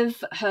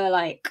live her,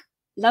 like,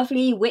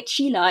 lovely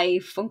witchy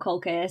life on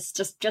Colchis,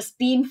 just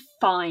being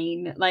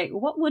fine, like,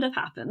 what would have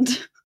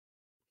happened?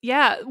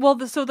 Yeah, well,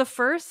 so the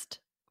first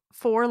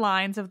 4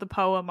 lines of the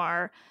poem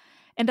are,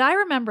 "And I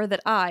remember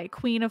that I,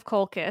 Queen of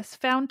Colchis,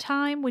 found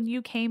time when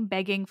you came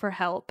begging for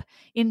help.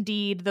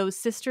 Indeed, those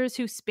sisters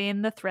who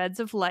spin the threads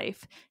of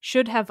life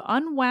should have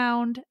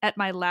unwound at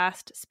my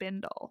last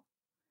spindle."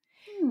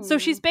 So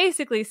she's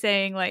basically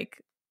saying,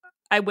 like,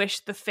 I wish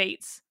the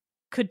fates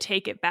could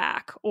take it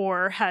back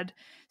or had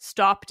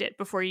stopped it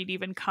before you'd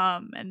even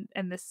come and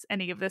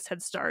any of this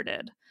had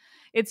started.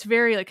 It's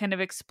very, like, kind of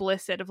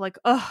explicit of, like,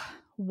 oh,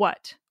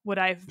 what would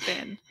I have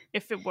been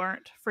if it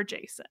weren't for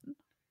Jason?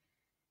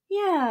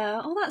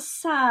 Yeah, oh, that's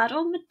sad.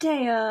 Oh,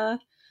 Medea.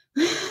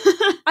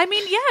 I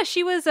mean, yeah,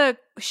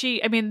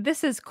 I mean,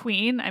 this is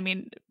Queen. I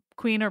mean,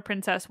 queen or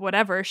princess,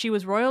 whatever. She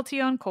was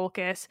royalty on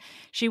Colchis.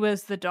 She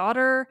was the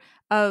daughter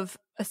of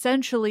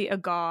essentially a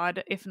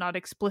god, if not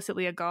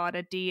explicitly a god,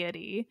 a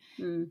deity.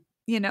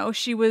 You know,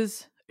 she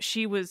was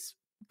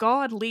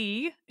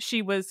godly.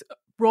 She was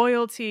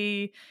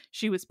royalty.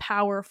 She was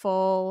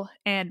powerful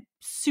and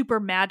super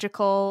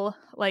magical.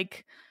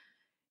 Like,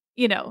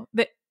 you know,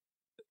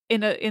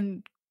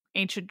 in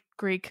ancient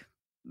Greek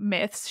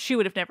myths, she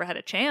would have never had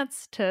a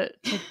chance to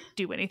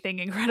do anything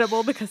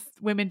incredible because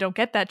women don't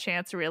get that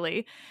chance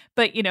really.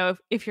 But, you know,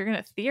 if you're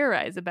going to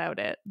theorize about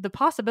it, the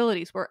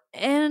possibilities were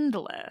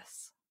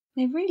endless.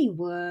 They really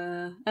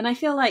were. And I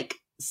feel like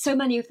so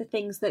many of the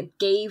things that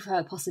gave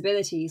her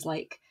possibilities,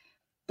 like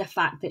the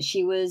fact that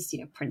she was,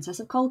 you know, Princess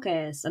of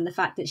Colchis, and the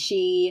fact that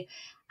she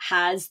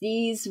has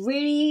these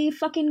really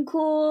fucking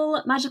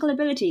cool magical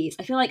abilities.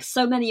 I feel like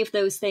so many of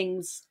those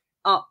things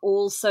are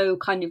also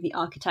kind of the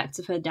architects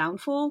of her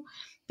downfall,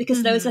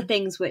 because those are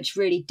things which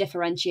really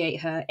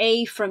differentiate her,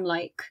 from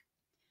like,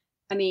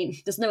 I mean,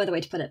 there's no other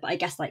way to put it, but I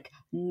guess like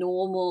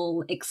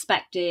normal,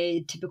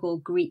 expected, typical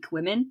Greek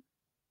women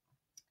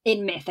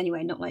in myth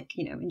anyway, not like,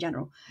 you know, in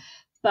general.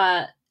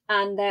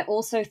 And they're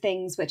also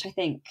things which I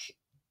think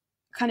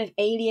kind of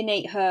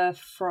alienate her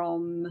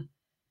from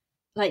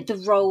like the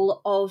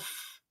role of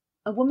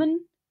a woman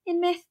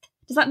in myth.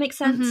 Does that make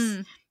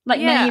sense? Like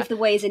many of the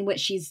ways in which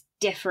she's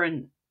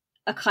different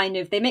are kind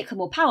of, they make her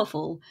more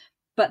powerful,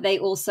 but they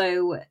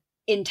also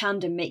in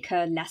tandem make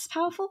her less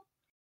powerful.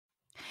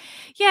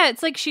 Yeah,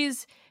 it's like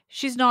she's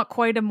not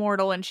quite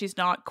immortal and she's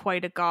not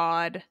quite a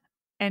god.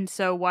 And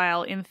so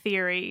while in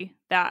theory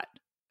that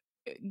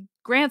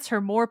grants her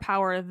more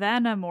power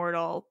than a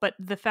mortal, but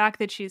the fact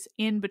that she's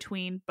in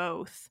between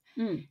both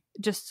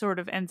just sort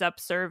of ends up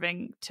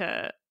serving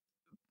to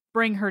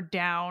bring her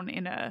down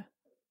in a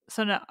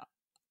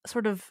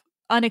sort of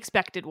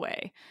unexpected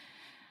way.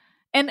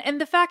 And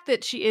the fact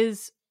that she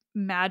is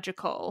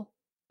magical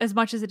as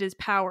much as it is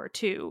power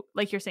too,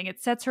 like you're saying,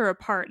 it sets her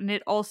apart, and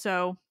it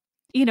also,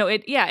 you know,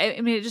 it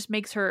just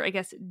makes her, I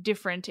guess,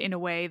 different in a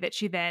way that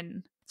she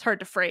then, it's hard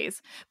to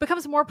phrase,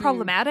 becomes more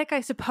problematic,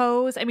 I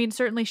suppose. I mean,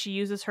 certainly she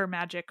uses her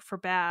magic for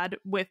bad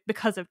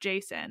because of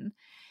Jason,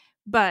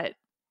 but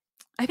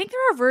I think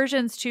there are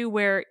versions too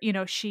where, you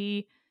know,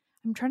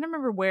 I'm trying to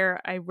remember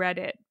where I read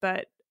it,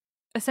 but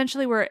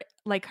essentially where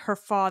like her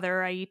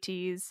father,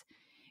 Aeetes,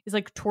 is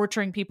like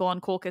torturing people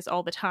on Colchis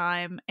all the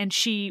time, and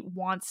she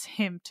wants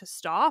him to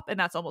stop, and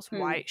that's almost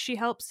why she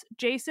helps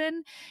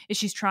Jason, is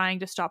she's trying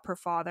to stop her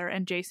father,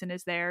 and Jason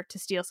is there to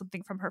steal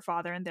something from her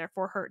father and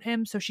therefore hurt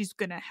him, so she's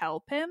gonna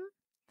help him.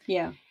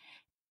 Yeah.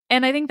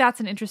 And I think that's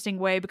an interesting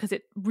way, because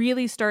it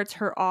really starts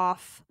her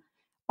off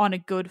on a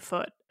good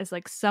foot as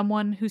like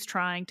someone who's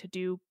trying to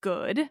do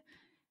good,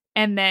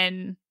 and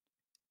then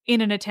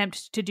in an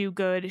attempt to do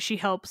good, she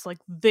helps like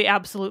the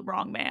absolute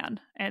wrong man,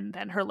 and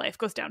then her life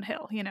goes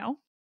downhill, you know?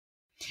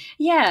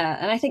 Yeah,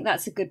 and I think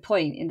that's a good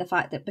point, in the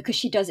fact that because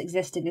she does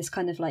exist in this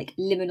kind of like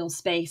liminal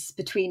space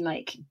between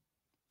like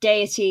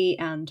deity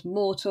and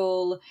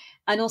mortal,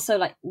 and also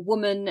like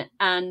woman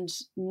and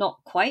not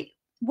quite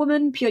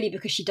woman, purely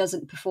because she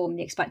doesn't perform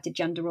the expected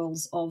gender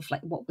roles of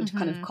like what would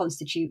kind of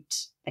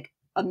constitute like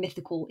a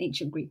mythical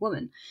ancient Greek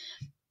woman.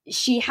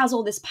 She has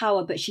all this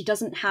power, but she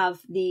doesn't have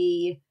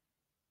the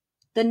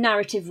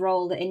narrative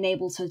role that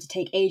enables her to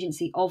take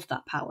agency of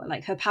that power.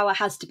 Like her power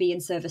has to be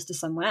in service to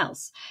someone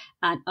else.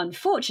 And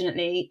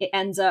unfortunately, it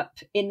ends up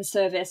in the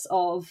service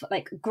of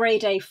like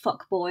grade A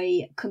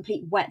fuckboy,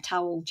 complete wet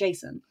towel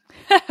Jason.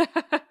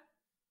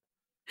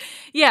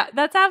 Yeah,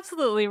 that's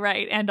absolutely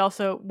right. And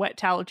also wet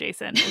towel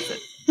Jason is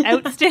an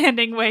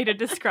outstanding way to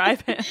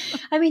describe him.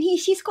 I mean,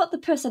 he's got the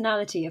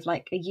personality of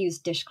like a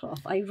used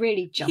dishcloth. I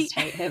really just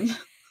hate him.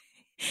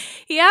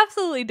 He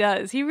absolutely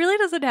does. He really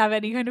doesn't have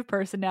any kind of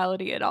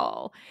personality at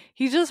all.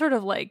 He's just sort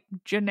of like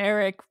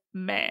generic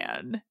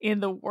man in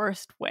the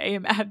worst way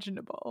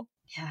imaginable.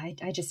 Yeah,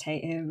 I just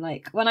hate him.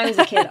 Like when I was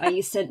a kid, I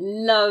used to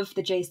love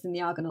the Jason and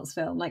the Argonauts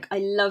film. Like I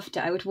loved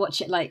it. I would watch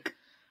it like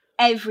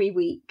every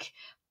week.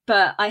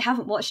 But I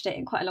haven't watched it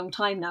in quite a long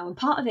time now. And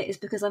part of it is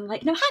because I'm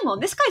like, no, hang on,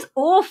 this guy's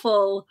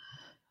awful.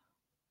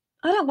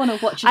 I don't want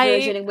to watch a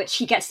version in which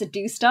he gets to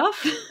do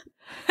stuff.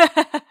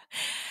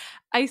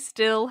 I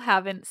still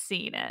haven't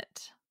seen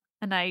it,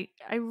 and I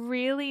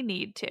really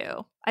need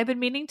to. I've been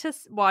meaning to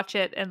watch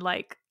it and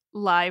like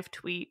live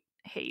tweet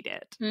hate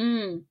it.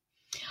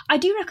 I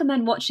do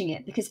recommend watching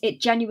it because it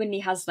genuinely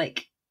has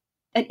like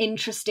an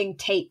interesting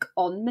take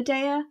on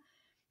Medea,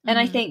 and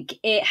I think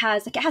it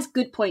has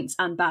good points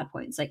and bad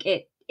points. Like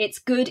it's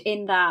good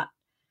in that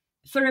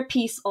for a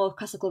piece of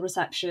classical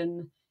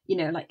reception, you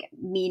know, like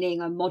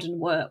meaning a modern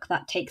work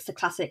that takes the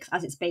classics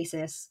as its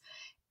basis,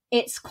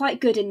 it's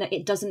quite good in that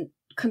it doesn't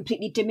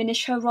completely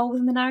diminish her role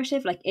within the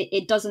narrative. Like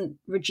it doesn't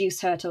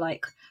reduce her to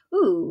like,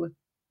 ooh,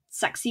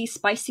 sexy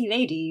spicy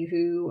lady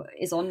who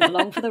is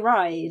along for the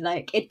ride.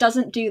 Like it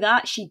doesn't do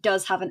that. She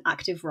does have an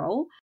active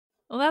role.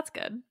 Well, that's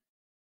good.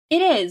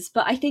 It is,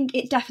 but I think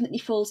it definitely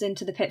falls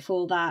into the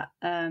pitfall that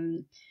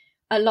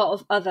a lot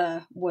of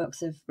other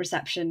works of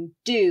reception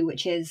do,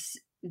 which is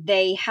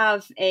they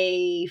have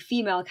a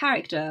female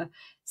character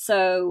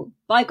So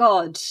by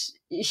God,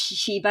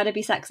 she better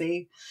be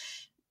sexy.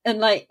 And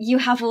like, you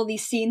have all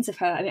these scenes of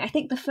her. I mean, I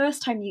think the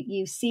first time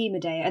you see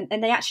Medea,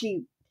 and they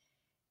actually,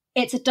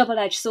 it's a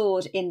double-edged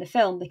sword in the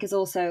film, because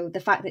also the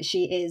fact that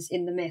she is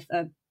in the myth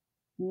a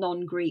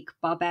non-Greek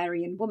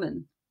barbarian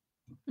woman.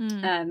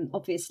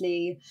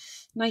 Obviously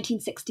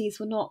 1960s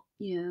were not,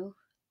 the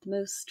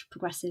most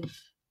progressive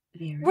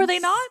eras. Were they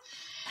not?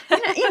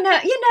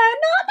 not the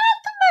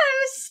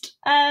most.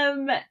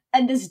 And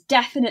there's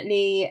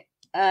definitely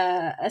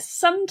a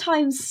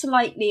sometimes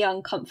slightly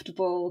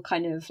uncomfortable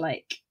kind of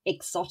like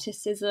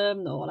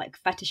exoticism or like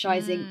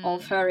fetishizing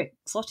of her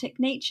exotic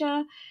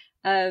nature,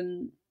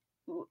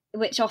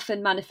 which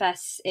often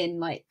manifests in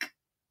like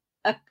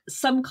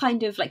some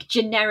kind of like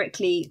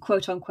generically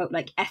quote unquote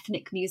like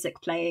ethnic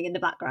music playing in the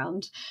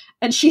background,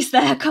 and she's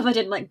there covered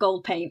in like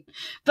gold paint.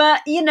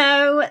 But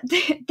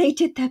they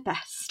did their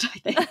best, I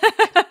think.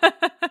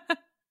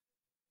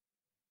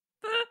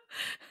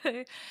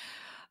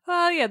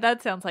 Well, yeah,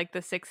 that sounds like the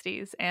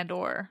 60s and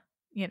or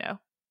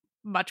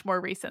much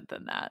more recent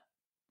than that.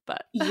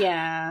 But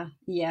yeah,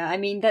 I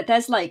mean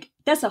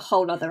there's a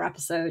whole other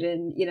episode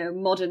in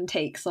modern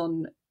takes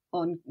on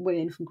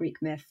women from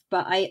Greek myth.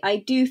 But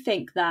I do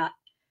think that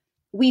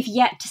we've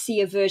yet to see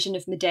a version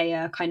of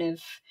Medea kind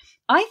of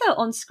either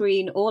on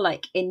screen or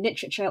like in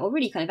literature or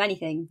really kind of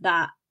anything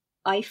that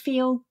I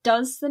feel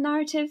does the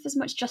narrative as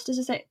much justice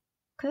as it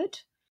could.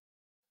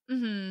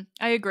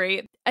 I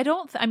agree.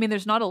 I mean,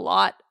 there's not a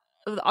lot.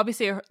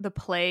 Obviously, the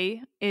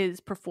play is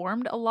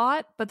performed a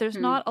lot, but there's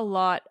not a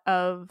lot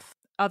of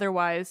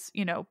otherwise,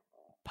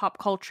 pop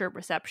culture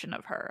reception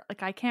of her.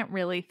 Like, I can't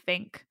really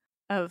think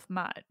of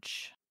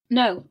much.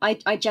 No,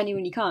 I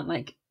genuinely can't.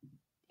 Like,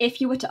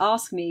 if you were to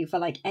ask me for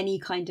like any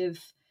kind of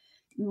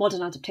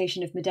modern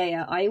adaptation of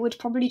Medea, I would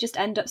probably just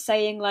end up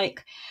saying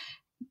like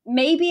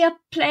maybe a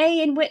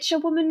play in which a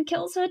woman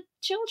kills her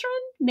children.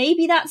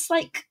 Maybe that's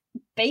like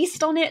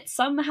based on it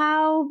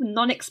somehow,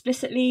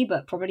 non-explicitly,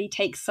 but probably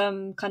takes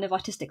some kind of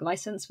artistic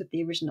license with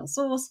the original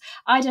source.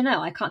 I don't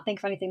know. I can't think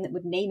of anything that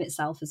would name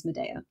itself as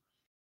Medea.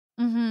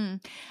 I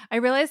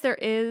realized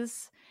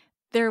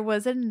there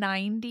was a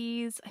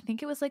 90s, I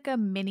think it was like a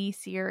mini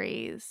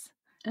series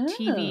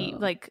TV,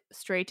 like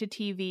straight to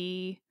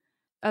TV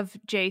of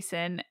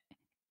Jason,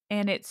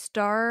 and it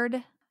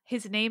starred,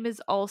 his name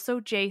is also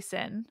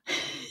Jason.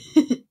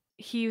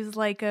 He was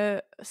like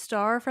a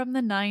star from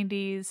the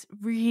 90s,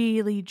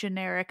 really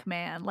generic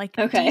man, like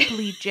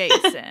deeply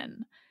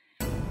Jason.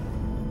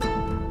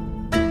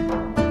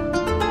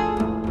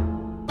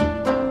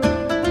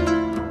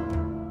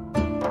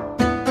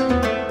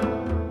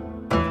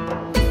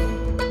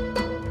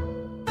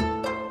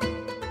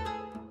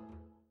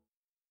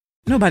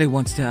 Nobody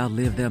wants to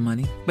outlive their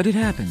money, but it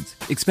happens,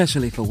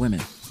 especially for women.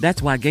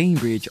 That's why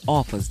Gainbridge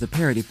offers the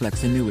Parity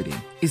Flex annuity.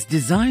 It's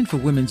designed for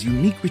women's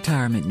unique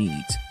retirement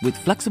needs, with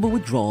flexible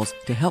withdrawals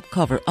to help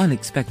cover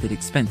unexpected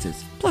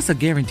expenses, plus a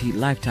guaranteed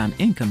lifetime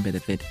income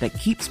benefit that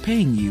keeps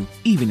paying you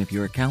even if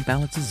your account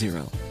balance is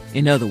zero.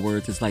 In other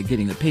words, it's like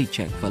getting a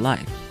paycheck for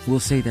life. We'll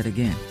say that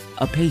again.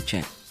 A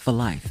paycheck for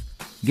life.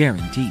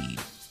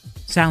 Guaranteed.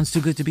 Sounds too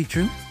good to be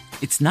true?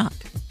 It's not.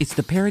 It's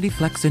the Parity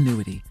Flex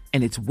annuity.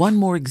 And it's one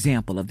more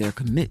example of their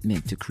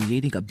commitment to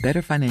creating a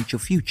better financial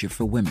future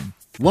for women.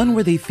 One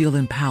where they feel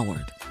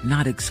empowered,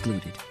 not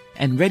excluded,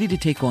 and ready to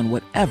take on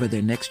whatever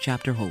their next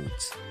chapter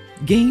holds.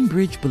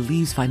 Gainbridge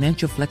believes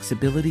financial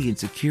flexibility and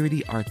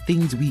security are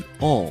things we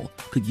all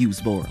could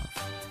use more of.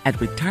 At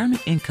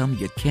retirement income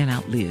you can't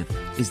outlive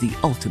is the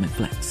ultimate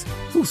flex.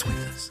 Who's with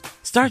us?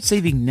 Start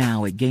saving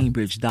now at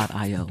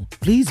Gainbridge.io.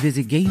 Please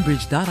visit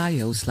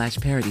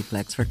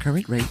Gainbridge.io/ParityFlex for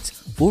current rates,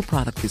 for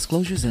product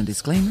disclosures and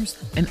disclaimers,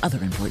 and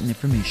other important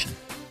information.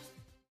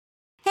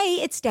 Hey,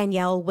 it's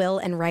Danielle, Will,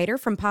 and Ryder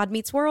from Pod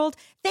Meets World.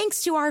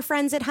 Thanks to our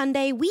friends at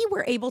Hyundai, we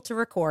were able to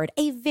record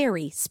a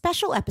very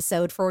special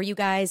episode for you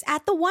guys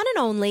at the one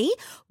and only,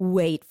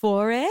 wait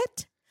for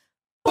it,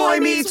 Boy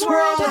Meets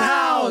World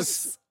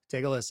House!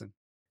 Take a listen.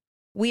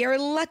 We are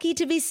lucky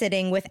to be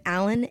sitting with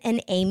Alan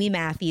and Amy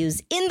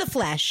Matthews in the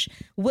flesh,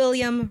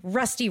 William,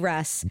 Rusty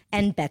Russ,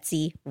 and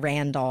Betsy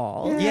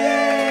Randall.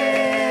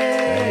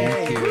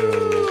 Yay!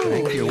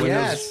 Thank you.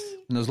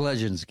 When those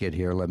legends get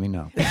here, let me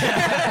know.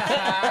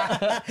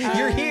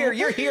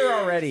 You're here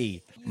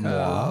already.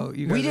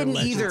 We didn't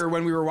either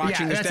when we were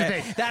watching this.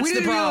 We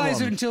didn't realize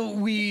it until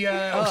we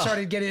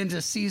started getting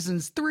into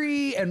seasons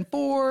 3 and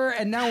 4,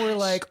 and now we're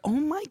like, oh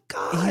my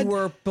God. You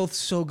were both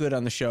so good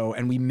on the show,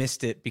 and we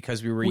missed it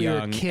because we were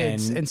young. We were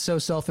kids and so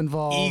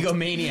self-involved.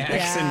 Egomaniacs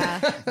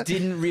and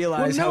didn't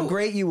realize how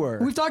great you were.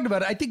 We've talked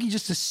about it. I think you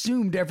just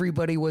assumed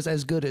everybody was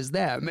as good as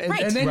them. And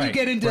then you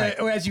get into,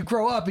 as you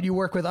grow up and you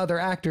work with other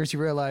actors, you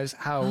realize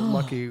how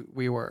lucky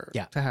we were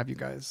to have you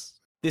guys.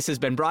 This has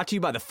been brought to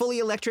you by the fully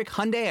electric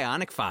Hyundai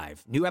Ioniq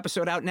 5. New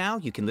episode out now.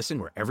 You can listen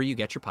wherever you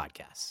get your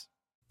podcasts.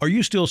 Are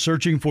you still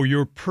searching for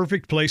your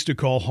perfect place to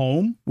call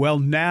home? Well,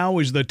 now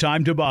is the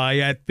time to buy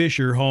at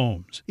Fisher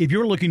Homes. If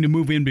you're looking to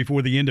move in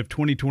before the end of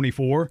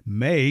 2024,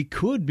 May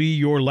could be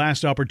your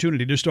last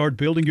opportunity to start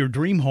building your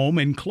dream home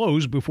and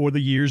close before the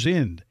year's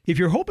end. If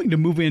you're hoping to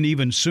move in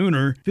even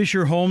sooner,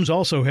 Fisher Homes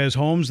also has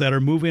homes that are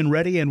move-in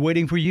ready and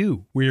waiting for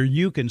you, where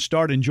you can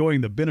start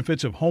enjoying the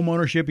benefits of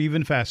homeownership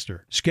even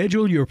faster.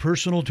 Schedule your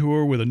personal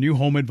tour with a new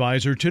home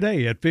advisor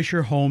today at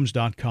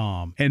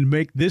FisherHomes.com and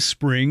make this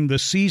spring the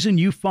season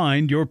you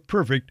find your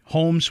perfect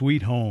home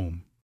sweet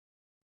home.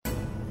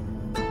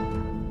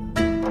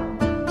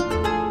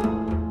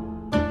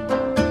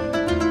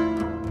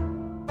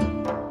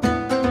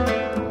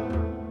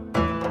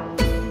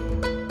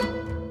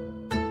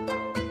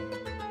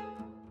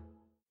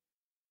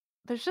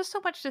 There's just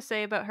so much to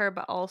say about her,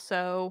 but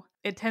also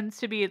it tends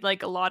to be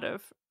like a lot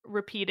of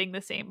repeating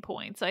the same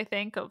points, I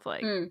think, of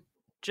like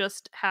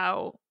just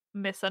how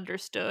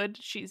misunderstood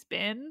she's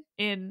been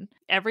in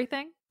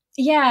everything.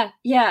 Yeah.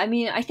 I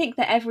mean, I think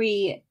that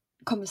every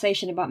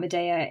conversation about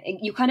Medea,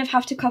 you kind of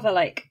have to cover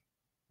like,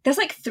 there's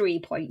like 3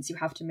 points you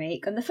have to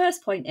make. And the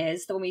first point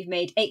is the one we've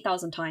made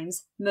 8,000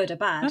 times, murder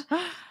bad.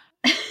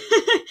 And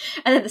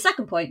then the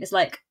second point is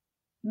like,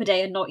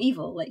 Medea not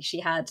evil, like she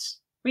had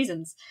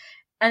reasons.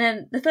 And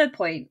then the third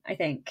point, I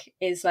think,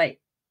 is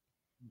like,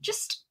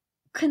 just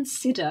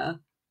consider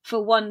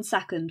for 1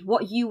 second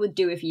what you would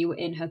do if you were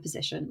in her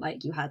position.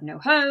 Like, you had no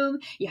home,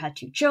 you had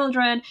 2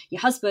 children,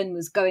 your husband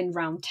was going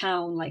around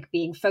town, like,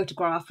 being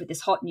photographed with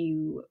this hot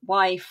new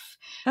wife.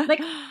 Like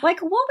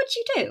what would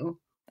you do?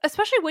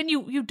 Especially when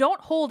you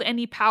don't hold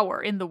any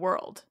power in the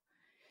world.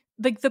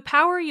 Like, the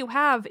power you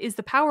have is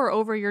the power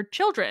over your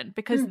children,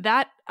 because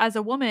that, as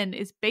a woman,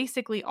 is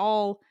basically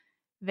all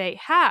they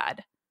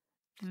had.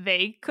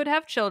 They could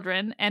have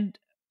children, and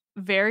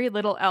very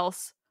little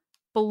else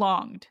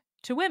belonged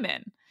to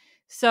women.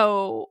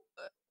 So,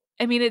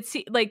 I mean, it's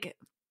like,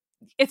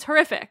 it's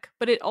horrific,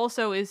 but it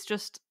also is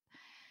just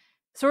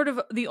sort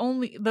of the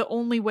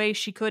only way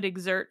she could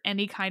exert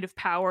any kind of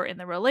power in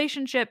the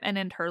relationship and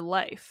in her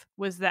life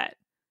was that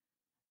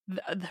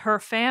her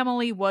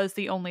family was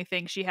the only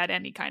thing she had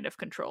any kind of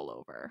control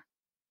over.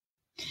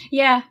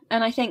 Yeah,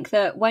 and I think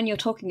that when you're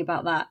talking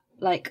about that,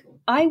 like,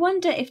 I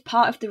wonder if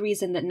part of the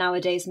reason that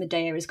nowadays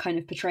Medea is kind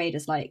of portrayed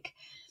as like,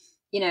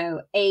 you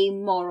know,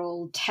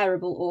 amoral,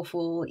 terrible,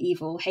 awful,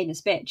 evil,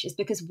 heinous bitch is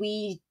because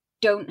we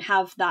don't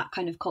have that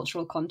kind of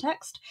cultural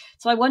context.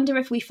 So I wonder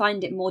if we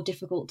find it more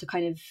difficult to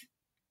kind of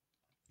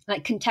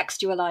like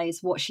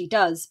contextualize what she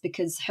does,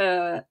 because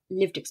her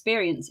lived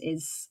experience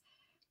is,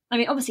 I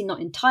mean, obviously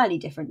not entirely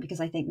different, because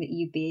I think that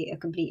you'd be a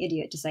complete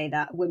idiot to say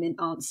that women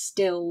aren't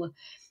still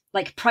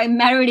like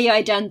primarily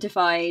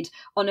identified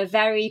on a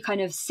very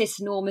kind of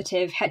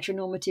cis-normative,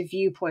 heteronormative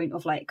viewpoint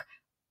of like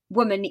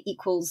woman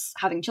equals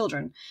having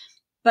children.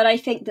 But I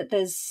think that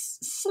there's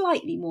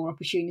slightly more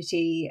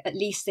opportunity, at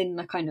least in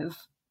a kind of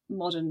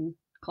modern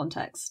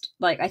context.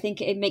 Like, I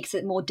think it makes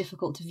it more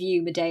difficult to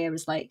view Medea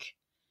as like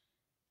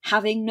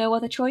having no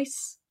other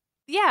choice.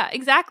 Yeah,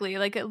 exactly.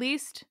 Like, at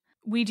least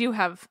we do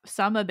have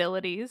some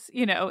abilities,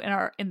 you know,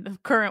 in the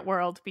current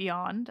world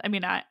beyond. I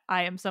mean, I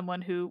am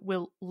someone who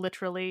will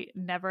literally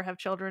never have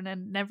children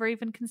and never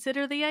even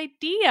consider the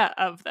idea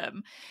of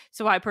them.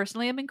 So I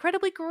personally am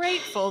incredibly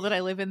grateful that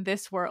I live in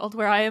this world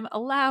where I am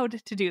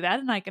allowed to do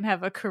that, and I can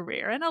have a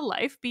career and a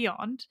life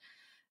beyond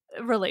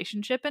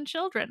relationship and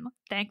children.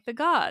 Thank the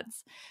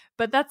gods.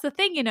 But that's the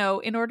thing, you know,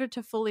 in order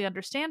to fully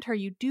understand her,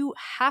 you do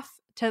have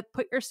to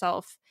put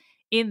yourself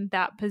in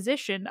that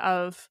position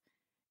of,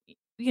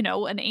 you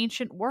know, an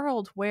ancient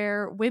world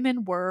where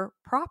women were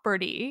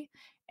property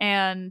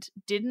and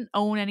didn't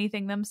own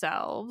anything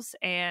themselves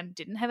and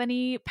didn't have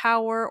any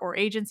power or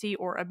agency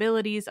or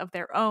abilities of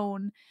their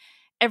own.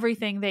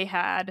 Everything they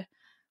had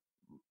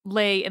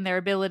lay in their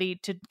ability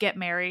to get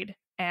married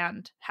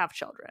and have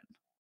children.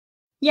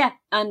 Yeah,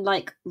 and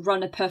like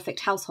run a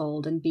perfect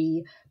household and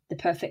be the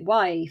perfect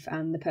wife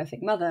and the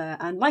perfect mother.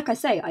 And like I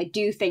say, I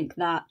do think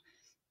that,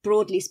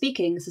 broadly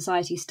speaking,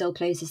 society still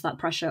places that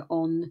pressure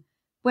on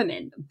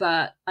women.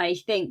 But I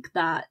think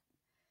that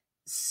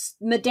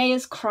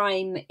Medea's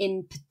crime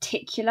in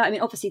particular, I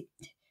mean, obviously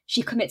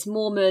she commits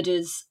more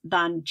murders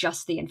than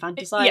just the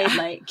infanticide. Yeah.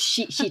 Like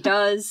she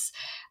does.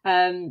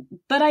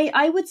 But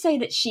I would say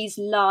that she's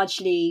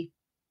largely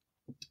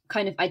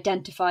kind of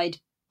identified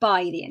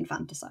by the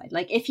infanticide.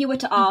 Like, if you were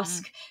to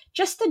ask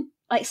just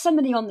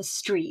somebody on the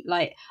street,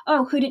 like,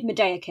 oh, who did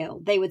Medea kill?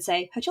 They would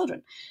say her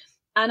children.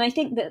 And I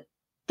think that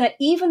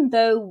even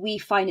though we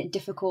find it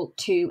difficult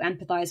to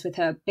empathize with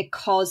her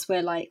because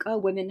we're like, oh,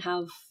 women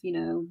have, you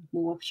know,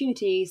 more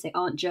opportunities, they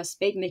aren't just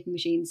baby making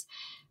machines,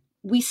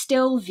 we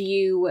still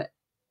view,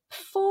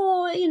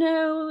 for, you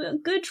know,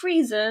 good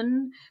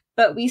reason,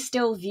 but we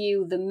still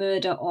view the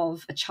murder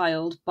of a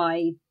child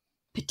by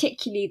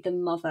particularly the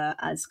mother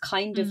as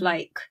kind of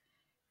like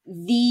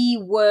the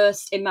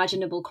worst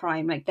imaginable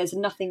crime. Like, there's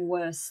nothing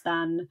worse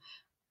than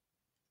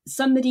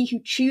somebody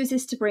who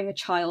chooses to bring a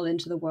child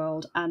into the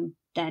world and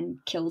then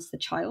kills the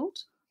child.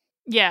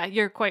 Yeah,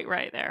 you're quite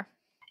right there.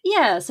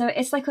 Yeah, so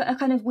it's like a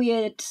kind of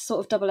weird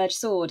sort of double-edged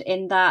sword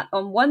in that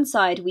on one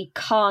side we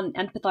can't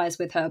empathize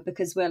with her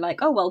because we're like,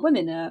 oh, well,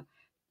 women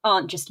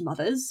aren't just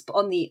mothers. But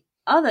on the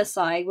other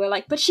side, we're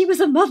like, but she was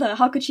a mother.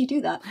 How could she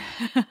do that?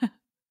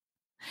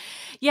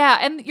 Yeah,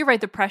 and you're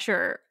right. The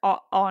pressure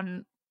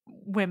on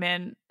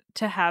women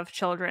to have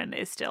children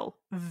is still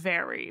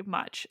very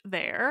much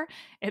there.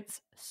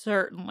 It's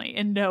certainly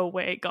in no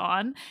way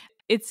gone.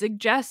 It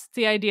suggests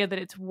the idea that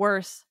it's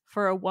worse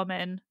for a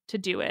woman to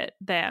do it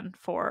than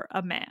for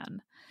a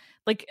man.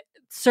 Like,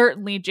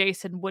 certainly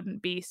Jason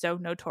wouldn't be so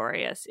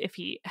notorious if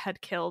he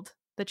had killed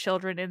the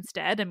children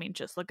instead. I mean,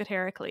 just look at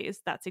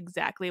Heracles. That's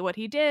exactly what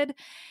he did.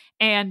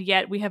 And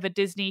yet we have a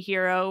Disney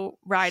hero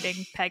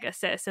riding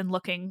Pegasus and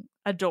looking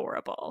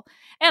adorable.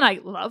 And I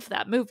love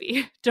that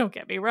movie, don't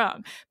get me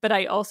wrong. But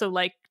I also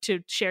like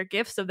to share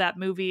gifs of that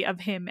movie of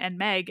him and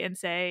Meg and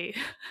say,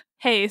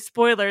 hey,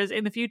 spoilers,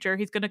 in the future,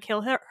 he's going to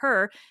kill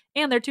her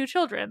and their 2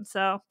 children.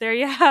 So there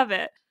you have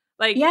it.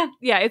 Like, yeah,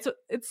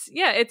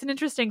 it's an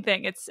interesting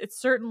thing. It's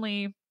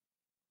certainly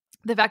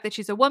the fact that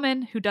she's a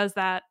woman who does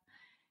that.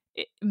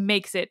 It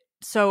makes it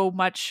so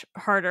much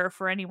harder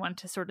for anyone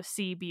to sort of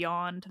see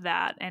beyond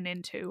that and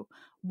into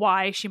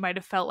why she might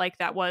have felt like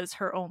that was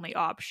her only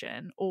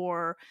option,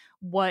 or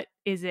what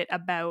is it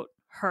about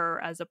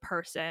her as a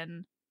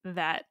person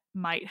that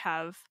might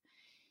have,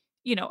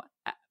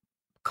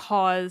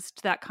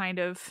 caused that kind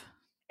of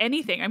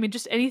anything. I mean,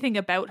 just anything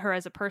about her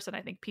as a person.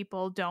 I think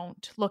people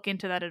don't look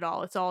into that at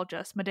all. It's all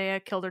just Medea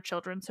killed her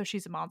children, so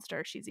she's a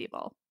monster, she's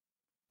evil.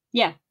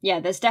 Yeah,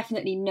 there's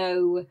definitely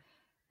no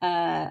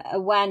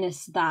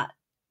awareness that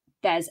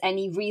there's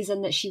any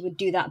reason that she would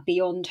do that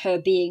beyond her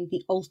being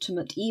the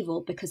ultimate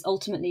evil, because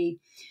ultimately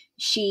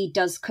she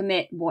does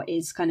commit what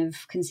is kind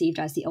of conceived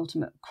as the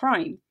ultimate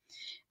crime.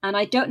 And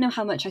I don't know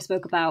how much I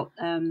spoke about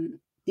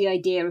the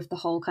idea of the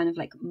whole kind of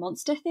like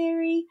monster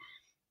theory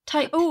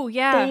type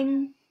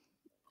thing.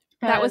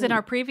 That was in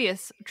our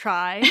previous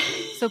try.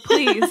 So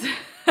please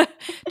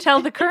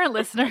tell the current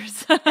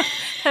listeners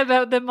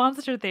about the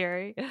monster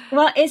theory.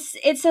 Well,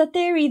 it's a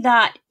theory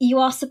that you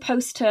are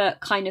supposed to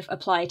kind of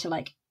apply to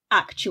like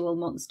actual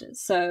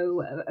monsters.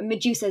 So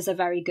Medusa is a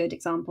very good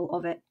example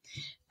of it.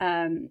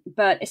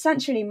 But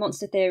essentially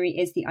monster theory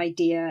is the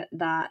idea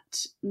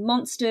that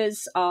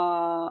monsters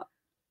are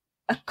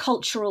a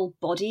cultural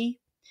body.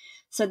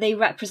 So they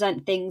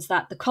represent things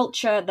that the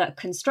culture that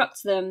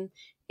constructs them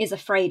is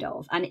afraid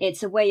of. And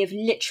it's a way of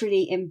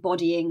literally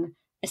embodying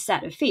a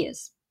set of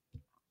fears.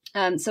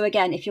 So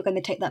again, if you're going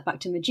to take that back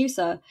to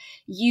Medusa,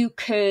 you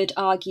could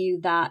argue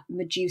that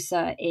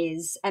Medusa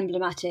is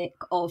emblematic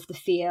of the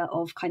fear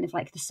of kind of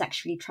like the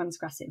sexually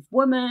transgressive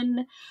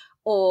woman,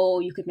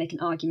 or you could make an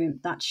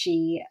argument that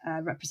she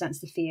represents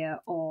the fear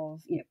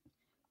of,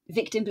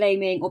 victim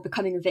blaming or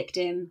becoming a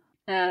victim.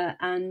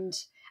 And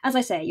as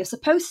I say, you're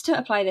supposed to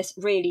apply this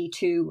really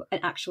to an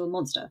actual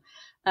monster.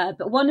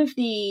 But one of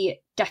the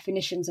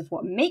definitions of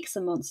what makes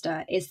a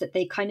monster is that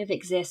they kind of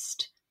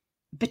exist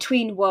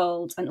between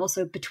worlds and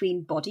also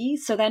between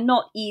bodies, so they're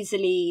not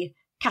easily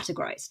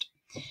categorized.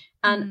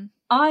 And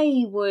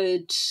I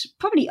would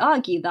probably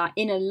argue that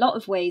in a lot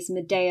of ways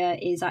Medea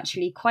is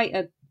actually quite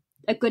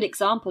a good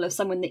example of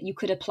someone that you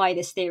could apply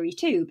this theory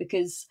to,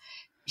 because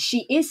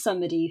she is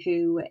somebody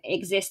who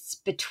exists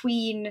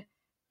between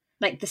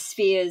like the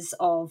spheres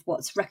of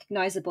what's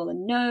recognizable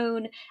and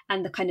known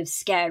and the kind of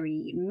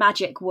scary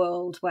magic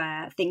world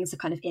where things are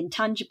kind of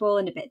intangible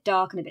and a bit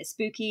dark and a bit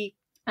spooky.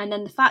 And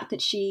then the fact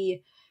that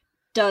she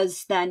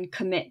does then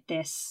commit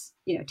this,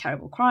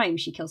 terrible crime,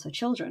 she kills her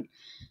children.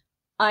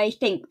 I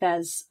think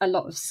there's a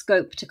lot of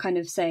scope to kind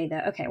of say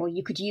that, okay, well,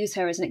 you could use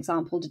her as an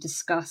example to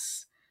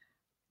discuss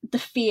the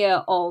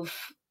fear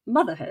of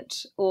motherhood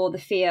or the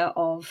fear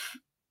of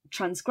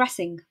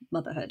transgressing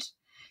motherhood.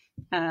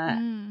 Do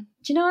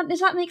you know what? Does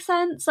that make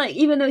sense? Like,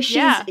 even though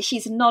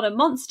she's not a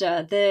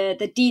monster,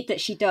 the deed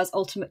that she does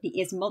ultimately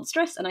is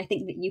monstrous. And I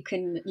think that you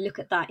can look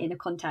at that in a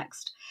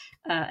context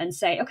and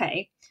say,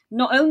 okay,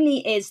 not only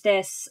is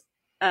this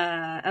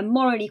a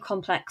morally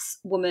complex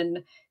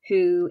woman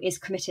who is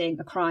committing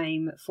a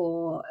crime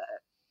for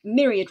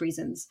myriad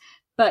reasons,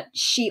 but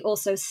she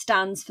also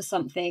stands for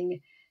something,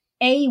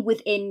 A,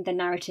 within the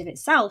narrative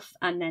itself,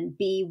 and then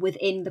B,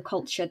 within the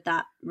culture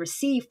that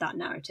received that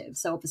narrative.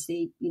 So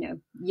obviously,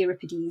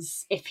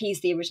 Euripides, if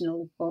he's the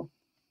original or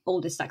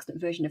oldest extant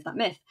version of that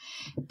myth,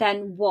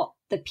 then what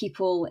the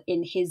people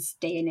in his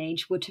day and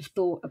age would have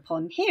thought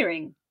upon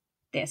hearing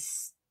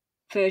this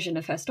version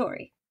of her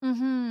story.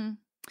 Mm-hmm.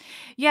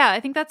 Yeah, I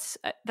think that's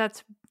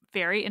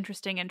very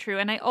interesting and true.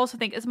 And I also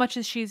think, as much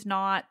as she's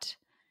not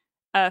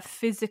a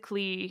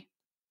physically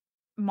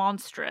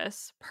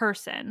monstrous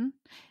person,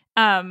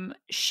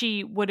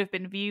 she would have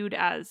been viewed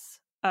as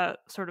a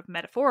sort of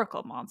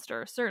metaphorical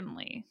monster,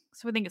 certainly.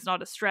 So I think it's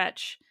not a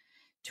stretch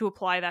to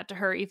apply that to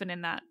her, even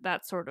in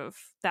that sort of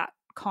that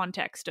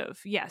context of,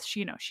 yes,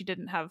 she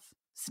didn't have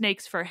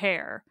snakes for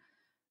hair,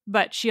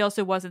 but she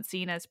also wasn't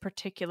seen as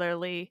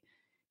particularly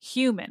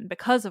human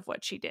because of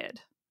what she did.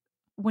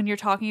 When you're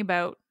talking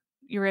about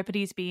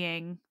Euripides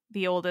being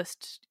the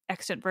oldest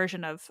extant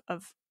version of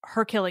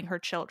her killing her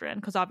children,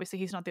 because obviously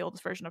he's not the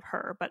oldest version of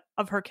her, but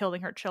of her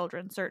killing her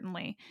children,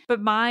 certainly.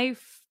 But my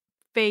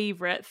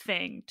favorite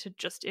thing to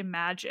just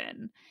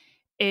imagine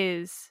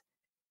is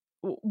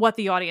what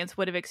the audience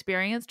would have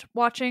experienced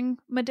watching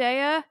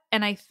Medea.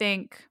 And I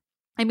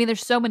mean,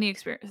 there's so many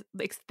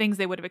things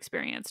they would have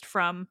experienced,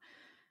 from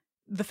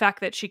the fact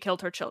that she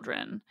killed her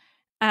children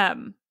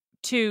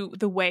to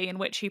the way in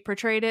which he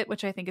portrayed it,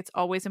 which I think it's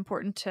always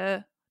important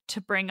to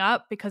bring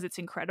up because it's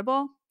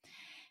incredible,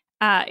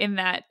 in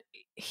that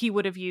he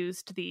would have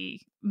used the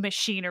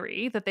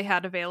machinery that they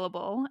had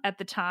available at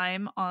the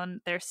time on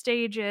their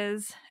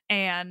stages,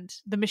 and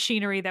the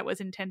machinery that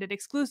was intended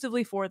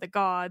exclusively for the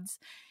gods.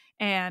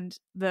 And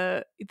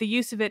the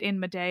use of it in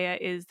Medea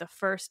is the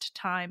first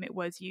time it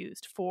was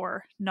used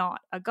for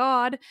not a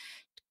god,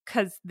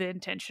 because the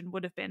intention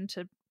would have been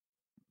to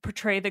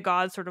portray the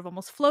gods sort of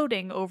almost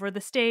floating over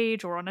the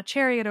stage or on a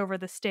chariot over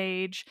the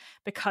stage,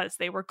 because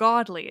they were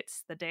godly.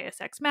 It's the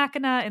Deus Ex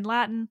Machina in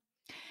Latin.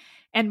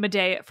 And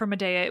Medea,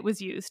 it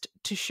was used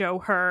to show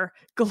her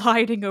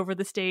gliding over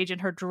the stage in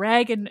her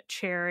dragon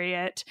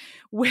chariot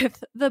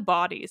with the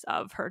bodies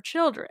of her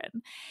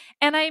children.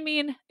 And I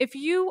mean, if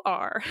you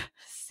are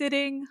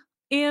sitting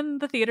in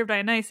the Theater of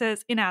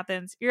Dionysus in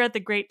Athens, you're at the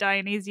Great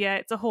Dionysia.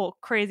 It's a whole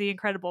crazy,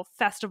 incredible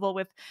festival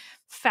with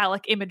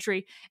phallic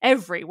imagery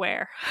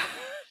everywhere.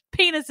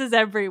 Penises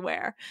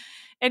everywhere.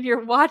 And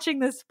you're watching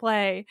this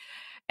play,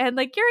 and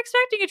like, you're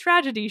expecting a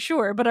tragedy,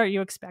 sure, but are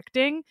you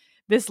expecting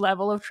this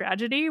level of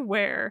tragedy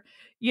where,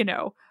 you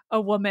know, a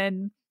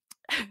woman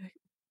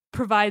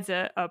provides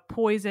a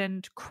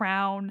poisoned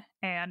crown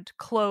and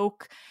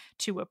cloak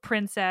to a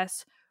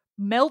princess,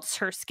 melts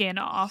her skin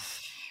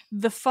off,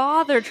 the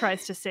father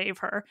tries to save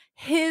her,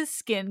 his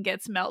skin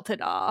gets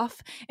melted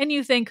off, and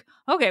you think,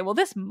 okay, well,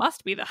 this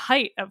must be the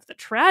height of the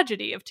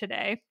tragedy of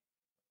today.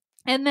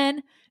 And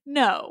then,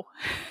 no.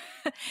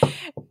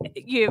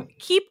 You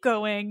keep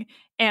going,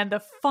 and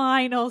the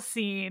final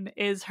scene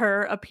is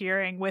her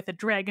appearing with a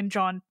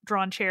dragon-drawn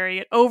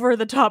chariot over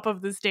the top of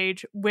the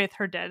stage with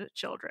her dead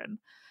children.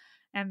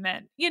 And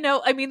then, you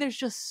know, I mean, there's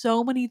just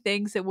so many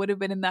things that would have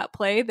been in that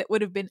play that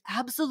would have been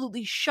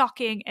absolutely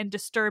shocking and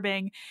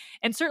disturbing.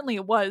 And certainly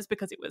it was,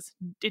 because it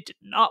did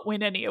not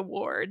win any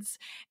awards.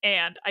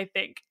 And I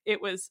think it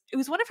was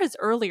one of his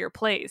earlier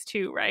plays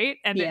too, right?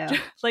 And yeah.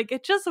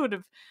 It just would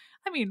have,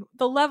 I mean,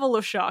 the level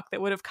of shock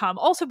that would have come,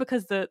 also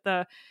because at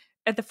the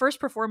first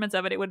performance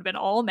of it, it would have been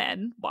all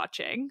men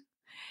watching.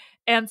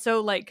 And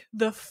so, like,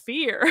 the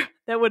fear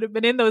that would have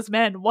been in those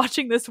men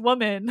watching this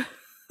woman,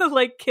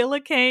 like, kill a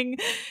king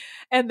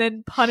and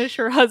then punish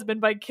her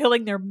husband by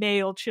killing their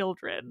male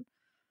children.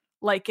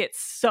 Like, it's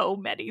so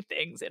many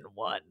things in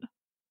one.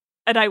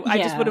 And I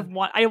just would have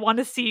I want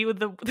to see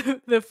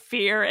the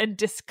fear and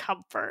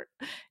discomfort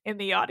in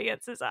the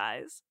audience's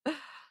eyes.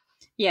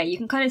 Yeah, you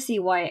can kind of see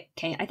why it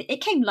came.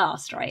 It came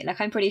last, right?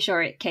 Like, I'm pretty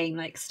sure it came,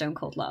 like, stone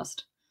cold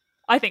last.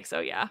 I think so,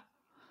 yeah.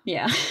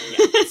 Yeah.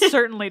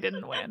 Certainly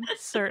didn't win.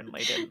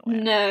 Certainly didn't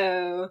win.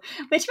 No.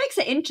 Which makes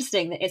it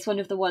interesting that it's one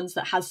of the ones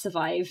that has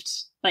survived,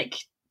 like,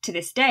 to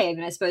this day. I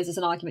mean, I suppose there's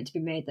an argument to be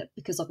made that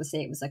because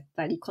obviously it was a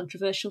fairly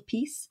controversial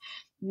piece,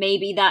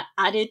 maybe that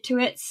added to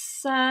its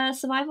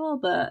survival,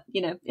 but,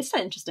 you know, it's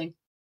still interesting.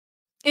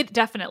 It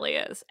definitely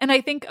is. And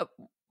I think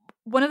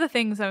one of the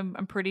things I'm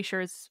pretty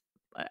sure is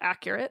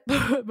accurate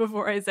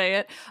before I say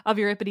it of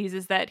Euripides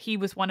is that he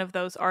was one of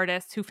those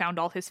artists who found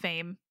all his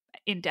fame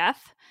in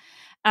death.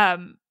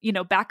 You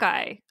know,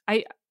 Bacchae,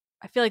 I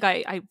feel like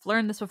I've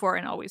learned this before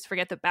and always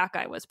forget that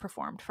Bacchae was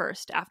performed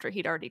first after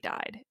he'd already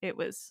died. It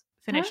was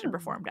finished and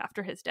performed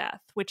after his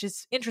death, which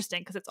is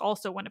interesting because it's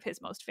also one of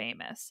his most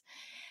famous.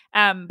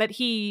 But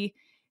he,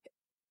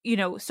 you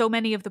know, so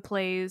many of the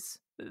plays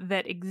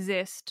that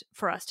exist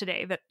for us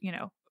today that, you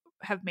know,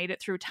 have made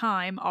it through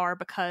time are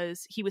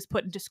because he was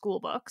put into school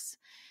books,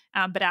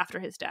 but after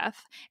his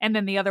death. And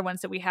then the other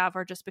ones that we have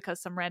are just because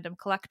some random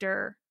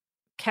collector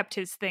kept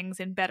his things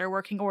in better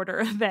working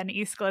order than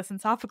Aeschylus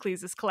and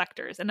Sophocles'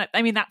 collectors. And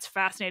I mean, that's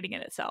fascinating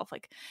in itself.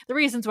 Like, the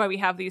reasons why we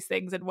have these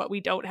things and what we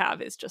don't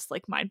have is just,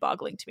 like,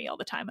 mind-boggling to me all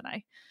the time. And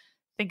I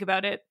think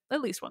about it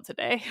at least once a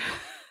day.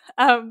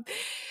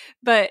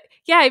 But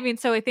yeah, I mean,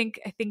 so I think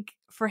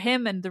for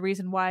him, and the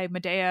reason why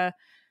Medea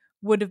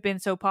would have been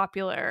so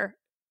popular,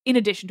 in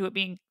addition to it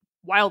being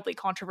wildly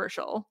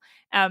controversial,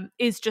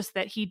 is just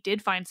that he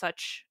did find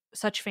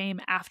such fame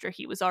after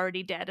he was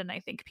already dead. And I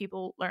think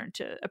people learned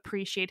to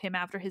appreciate him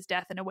after his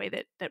death in a way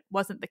that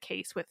wasn't the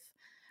case with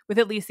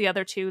at least the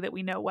other two that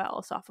we know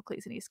well,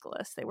 Sophocles and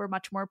Aeschylus. They were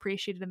much more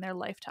appreciated in their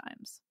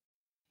lifetimes.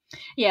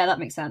 Yeah, that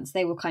makes sense.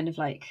 They were kind of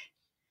like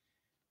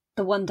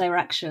the one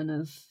direction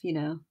of, you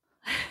know,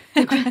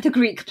 the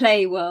Greek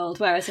play world,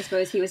 whereas I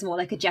suppose he was more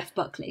like a Jeff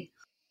Buckley.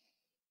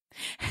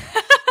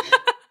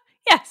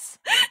 Yes.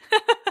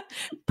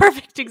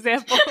 Perfect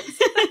examples.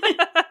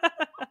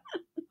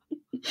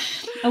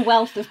 A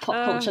wealth of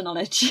pop culture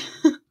knowledge.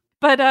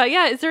 But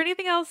yeah, is there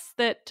anything else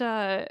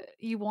that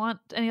you want,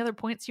 any other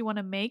points you want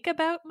to make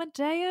about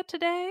Medea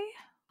today?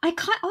 I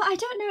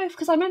don't know if,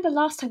 because I remember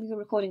last time we were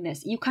recording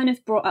this, you kind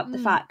of brought up the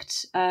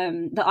fact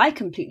that I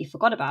completely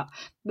forgot about,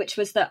 which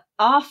was that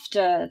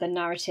after the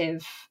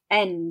narrative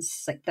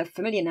ends, like the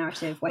familiar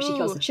narrative where she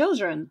kills the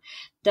children,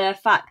 the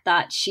fact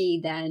that she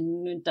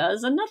then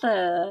does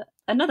another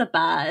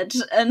bad,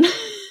 and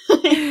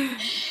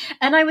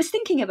and I was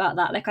thinking about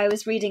that. Like, I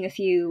was reading a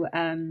few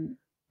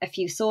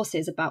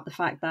sources about the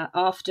fact that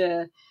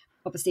after,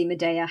 obviously,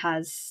 Medea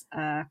has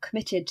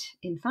committed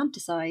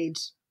infanticide,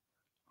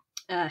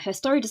 her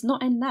story does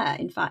not end there.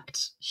 In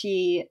fact,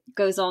 she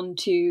goes on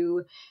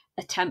to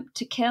attempt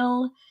to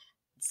kill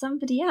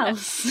somebody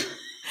else.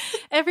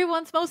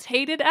 Everyone's most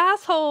hated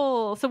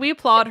asshole. So we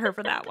applaud her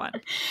for that one,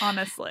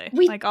 honestly.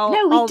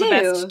 All do. The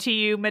best to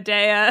you,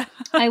 Medea.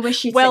 I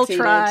wish you'd well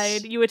succeeded.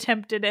 tried. You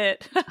attempted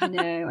it. I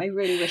know. I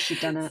really wish you'd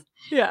done it.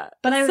 Yeah.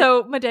 But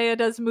so Medea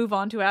does move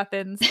on to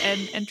Athens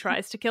and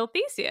tries to kill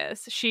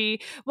Theseus.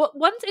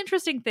 One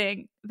interesting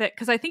thing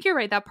because I think you're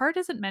right, that part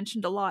isn't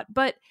mentioned a lot,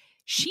 but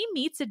she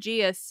meets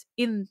Aegeus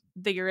in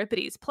the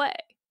Euripides play.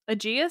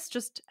 Aegeus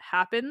just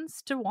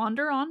happens to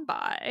wander on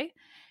by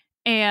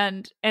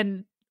and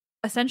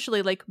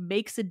essentially like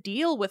makes a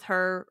deal with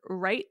her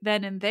right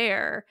then and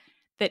there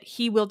that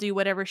he will do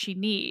whatever she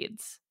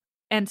needs.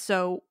 And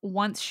so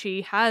once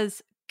she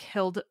has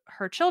killed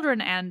her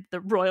children and the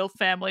royal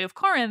family of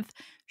Corinth,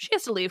 she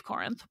has to leave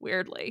Corinth,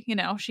 weirdly.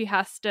 She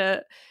has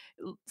to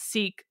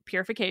seek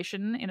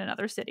purification in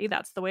another city.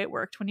 That's the way it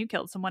worked when you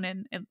killed someone,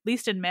 at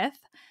least in myth.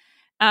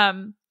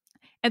 And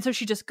so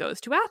she just goes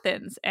to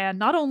Athens, and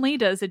not only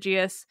does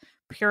Aegeus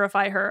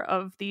purify her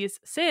of these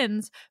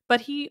sins,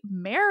 but he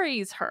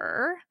marries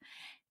her.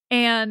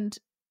 And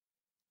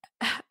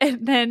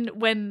then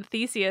when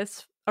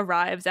Theseus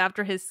arrives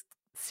after his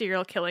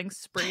serial killing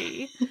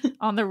spree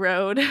on the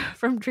road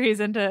from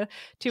Treason to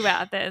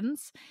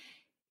Athens,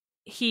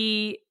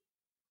 he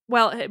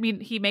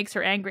makes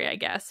her angry, I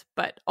guess,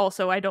 but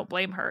also I don't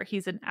blame her.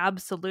 He's an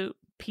absolute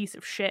piece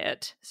of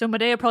shit. So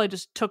Medea probably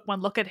just took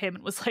one look at him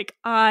and was like,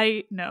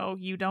 I know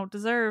you don't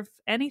deserve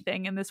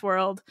anything in this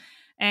world.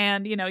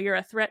 And, you're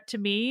a threat to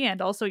me, and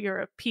also you're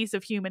a piece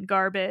of human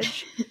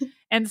garbage.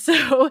 And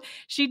so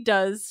she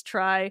does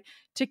try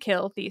to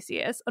kill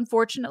Theseus.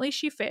 Unfortunately,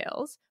 she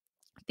fails.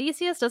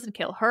 Theseus doesn't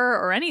kill her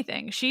or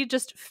anything. She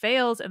just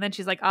fails, and then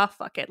she's like,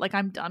 fuck it. Like,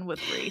 I'm done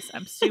with Greece.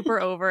 I'm super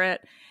over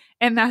it.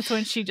 And that's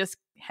when she just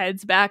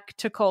heads back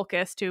to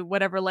Colchis, to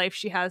whatever life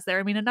she has there.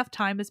 I mean, enough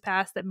time has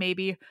passed that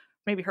maybe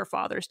her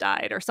father's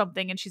died or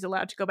something, and she's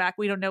allowed to go back.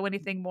 We don't know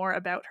anything more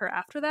about her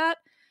after that,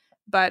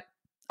 but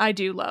I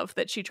do love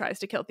that she tries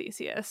to kill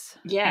Theseus.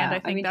 Yeah, and I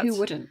think who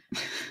wouldn't?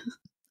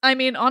 I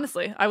mean,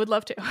 honestly, I would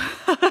love to.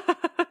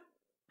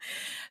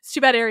 It's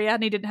too bad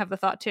Ariadne didn't have the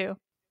thought too.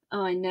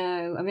 Oh, I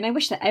know. I mean, I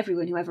wish that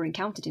everyone who ever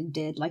encountered him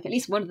did. Like, at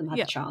least one of them had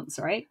a chance,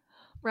 right?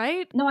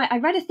 Right? No, I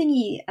read a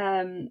thingy.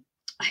 I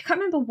can't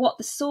remember what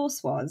the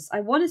source was.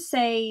 I want to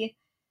say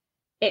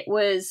it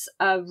was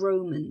a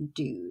Roman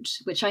dude,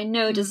 which I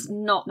know does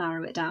not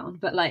narrow it down,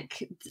 but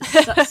like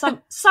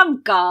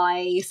some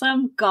guy,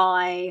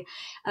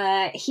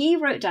 he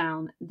wrote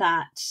down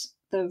that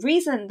the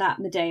reason that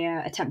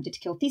Medea attempted to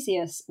kill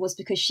Theseus was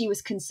because she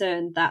was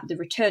concerned that the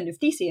return of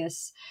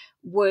Theseus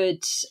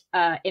would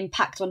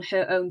impact on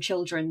her own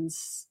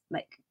children's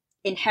like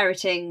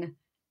inheriting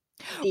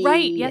the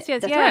right. Yes.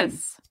 throne.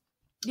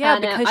 Yeah,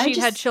 and, because she'd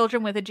had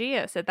children with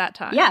Aegeus at that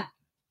time.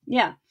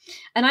 Yeah.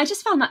 And I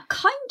just found that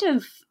kind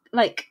of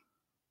like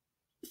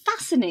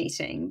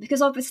fascinating,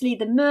 because obviously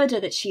the murder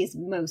that she is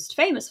most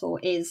famous for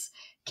is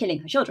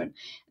killing her children.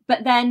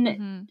 But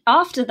then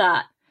after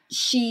that,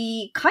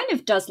 she kind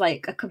of does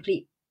like a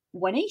complete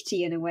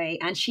 180 in a way,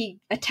 and she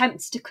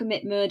attempts to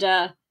commit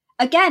murder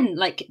again,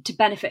 like to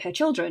benefit her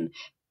children.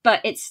 But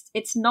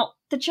it's not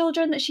the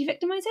children that she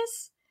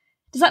victimizes.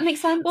 Does that make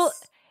sense? Well,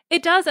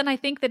 it does, and I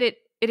think that it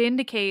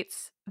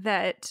indicates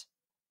that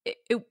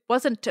it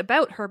wasn't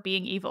about her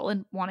being evil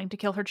and wanting to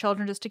kill her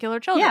children just to kill her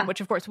children, which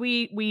of course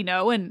we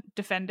know and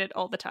defend it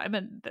all the time,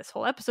 and this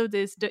whole episode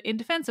is in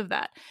defense of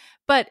that.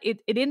 But it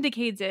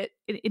indicates it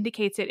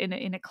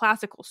in a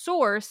classical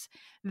source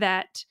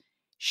that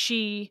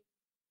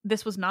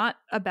this was not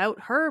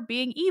about her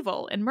being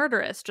evil and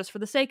murderous just for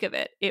the sake of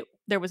it.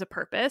 There was a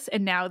purpose,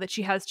 and now that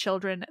she has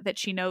children that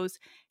she knows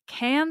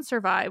can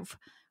survive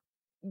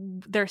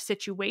their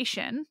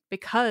situation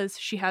because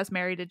she has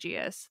married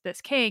Aegeus,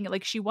 this king,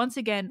 like she once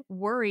again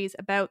worries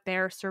about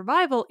their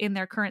survival in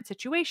their current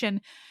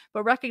situation,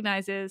 but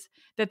recognizes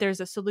that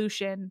there's a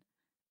solution,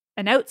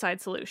 an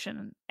outside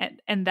solution,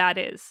 and that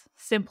is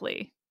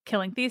simply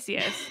killing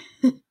Theseus.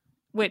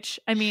 Which,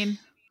 I mean,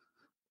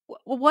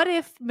 what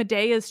if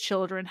Medea's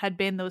children had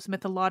been those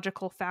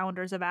mythological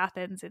founders of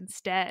Athens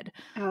instead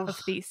of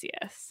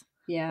Theseus?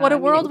 Yeah, what a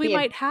world we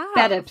might have.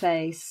 Better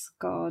place.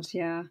 God,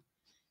 yeah.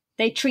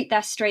 They treat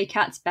their stray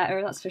cats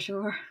better, that's for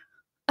sure.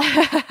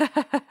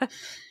 But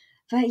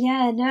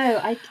yeah,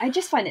 no, I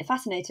just find it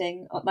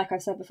fascinating, like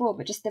I've said before,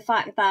 but just the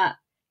fact that,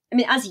 I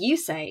mean, as you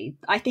say,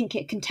 I think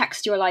it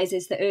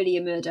contextualizes the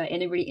earlier murder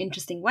in a really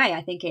interesting way.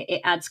 I think it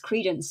adds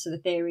credence to the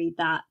theory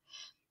that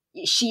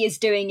she is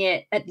doing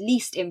it at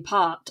least in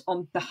part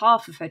on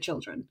behalf of her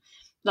children.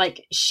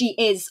 Like, she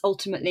is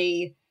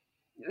ultimately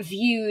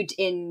viewed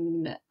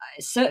in,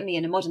 certainly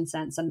in a modern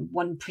sense, and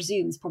one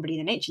presumes probably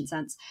in an ancient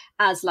sense,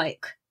 as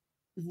like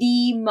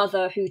the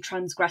mother who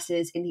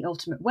transgresses in the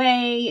ultimate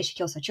way. She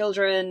kills her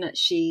children,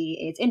 she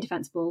is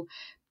indefensible.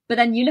 But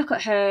then you look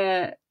at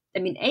her, I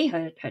mean,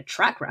 her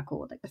track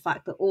record, like the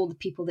fact that all the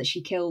people that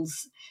she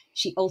kills,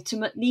 she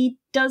ultimately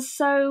does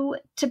so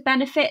to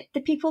benefit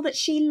the people that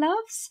she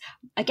loves.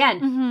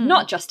 Again,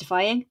 not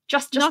justifying,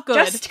 just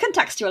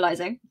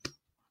contextualizing.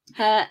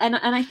 And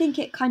I think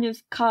it kind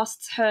of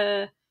casts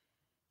her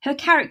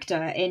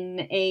character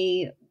in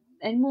a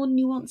more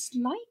nuanced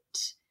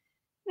light,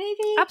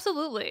 maybe?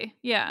 Absolutely,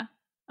 yeah.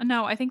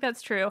 No, I think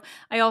that's true.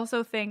 I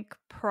also think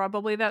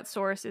probably that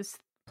source is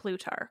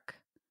Plutarch.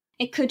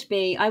 It could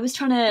be. I was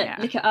trying to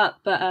look it up,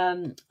 but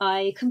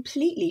I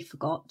completely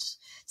forgot.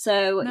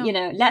 So,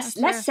 let's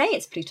say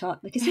it's Plutarch,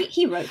 because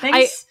he wrote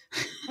things.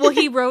 Well,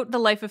 he wrote The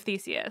Life of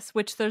Theseus,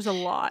 which there's a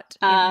lot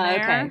in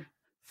there. Okay.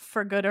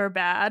 For good or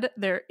bad,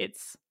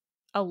 it's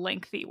a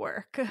lengthy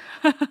work.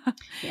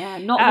 Yeah,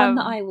 not one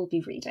that I will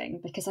be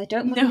reading, because I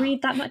don't want to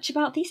read that much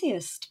about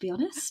Theseus, to be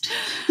honest.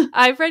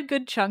 I've read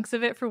good chunks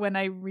of it for when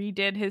I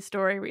redid his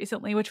story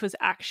recently, which was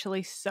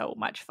actually so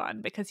much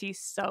fun because he's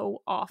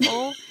so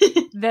awful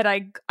that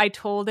I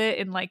told it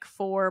in like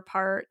 4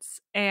 parts,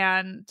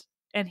 and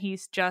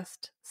he's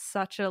just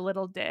such a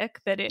little dick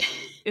that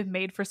it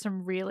made for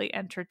some really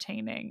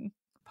entertaining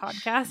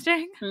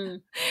podcasting.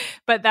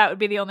 But that would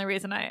be the only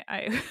reason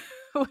I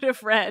would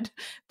have read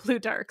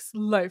Plutarch's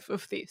Life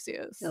of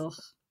Theseus. Ugh,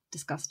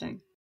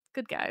 disgusting.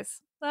 Good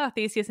guys.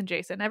 Theseus and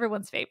Jason,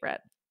 everyone's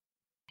favorite.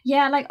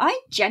 Yeah, like, I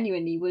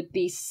genuinely would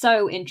be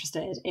so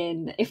interested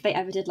in if they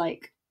ever did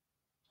like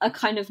a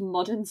kind of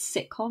modern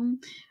sitcom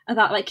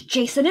about like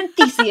Jason and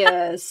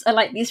Theseus are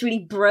like these really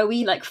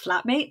bro-y like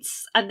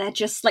flatmates, and they're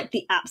just like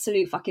the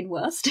absolute fucking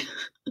worst.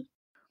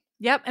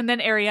 Yep, and then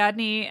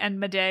Ariadne and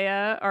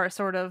Medea are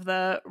sort of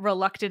the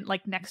reluctant,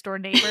 like, next-door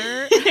neighbor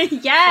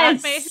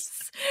yes,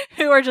 flatmates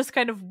who are just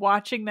kind of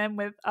watching them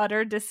with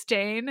utter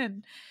disdain.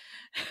 And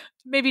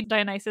maybe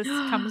Dionysus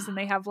comes and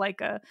they have, like,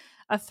 a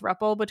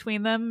throuple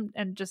between them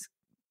and just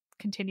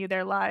continue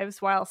their lives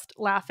whilst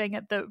laughing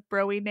at the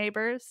broy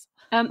neighbors.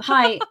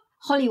 Hi,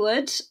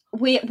 Hollywood.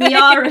 We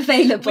are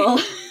available.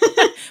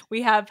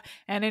 We have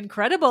an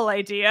incredible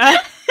idea.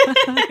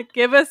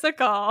 Give us a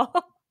call.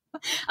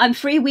 I'm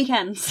free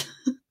weekends.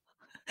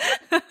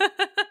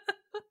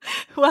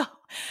 Well,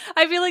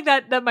 I feel like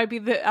that might be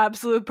the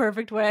absolute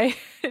perfect way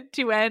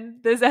to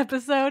end this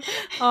episode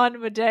on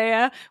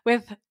Medea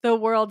with the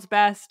world's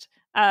best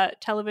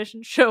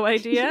television show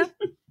idea.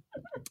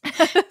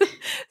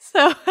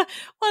 So,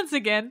 once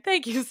again,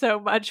 thank you so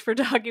much for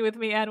talking with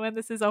me, Anwen.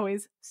 This is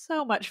always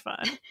so much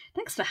fun.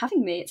 Thanks for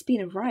having me. It's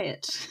been a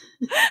riot.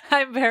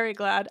 I'm very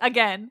glad.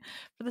 Again,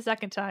 for the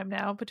second time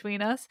now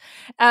between us.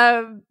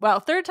 Well,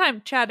 third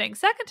time chatting,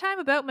 second time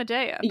about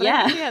Medea. But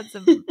I think we had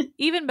some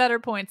even better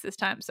points this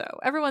time. So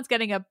everyone's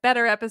getting a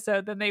better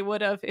episode than they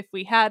would have if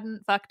we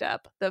hadn't fucked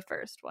up the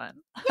first one.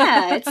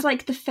 Yeah, it's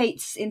like the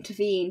fates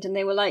intervened and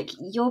they were like,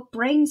 your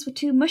brains were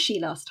too mushy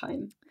last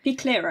time. Be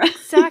clearer.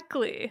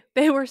 Exactly.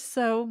 They were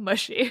so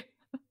mushy.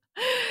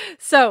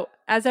 So,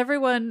 as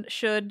everyone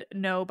should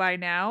know by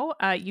now,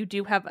 you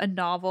do have a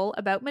novel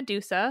about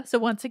Medusa. So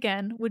once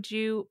again, would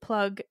you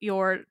plug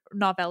your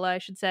novella, I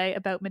should say,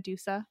 about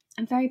Medusa?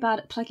 I'm very bad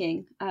at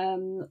plugging.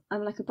 I'm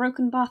like a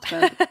broken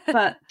bathtub,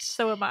 but...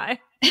 So am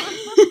I.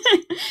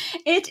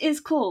 It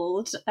is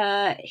called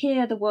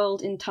Hear the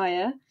World in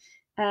Tyre.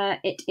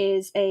 It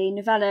is a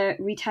novella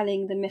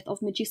retelling the myth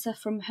of Medusa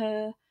from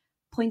her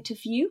point of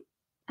view.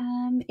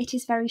 It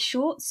is very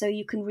short, so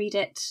you can read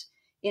it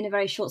in a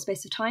very short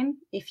space of time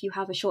if you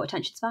have a short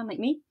attention span like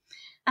me.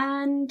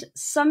 And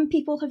some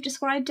people have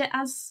described it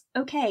as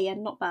okay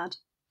and not bad.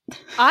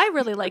 I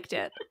really liked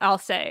it, I'll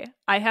say.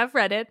 I have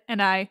read it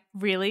and I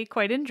really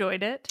quite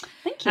enjoyed it.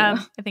 Thank you.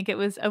 I think it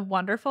was a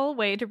wonderful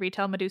way to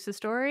retell Medusa's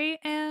story,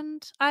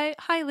 and I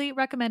highly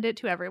recommend it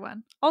to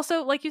everyone.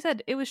 Also, like you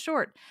said, it was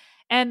short.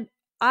 And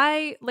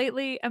I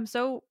lately am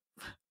so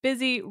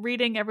busy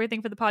reading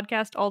everything for the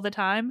podcast all the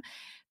time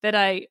that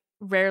I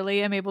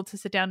rarely am able to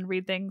sit down and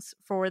read things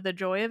for the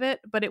joy of it,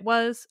 but it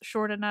was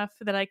short enough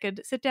that I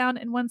could sit down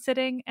in one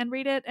sitting and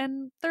read it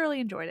and thoroughly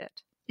enjoyed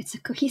it. It's a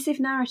cohesive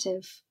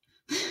narrative.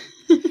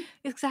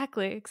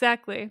 Exactly.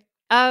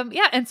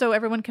 Yeah, and so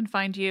everyone can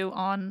find you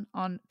on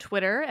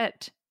Twitter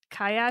at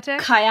Kyatic.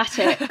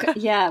 Kyatic,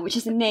 yeah, which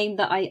is a name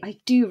that I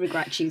do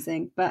regret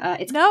choosing, but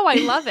it's... No, I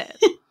love it.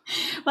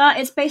 Well,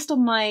 it's based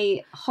on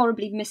my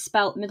horribly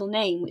misspelt middle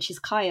name, which is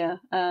Kaya.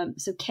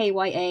 So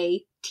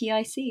Kyatic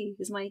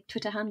is my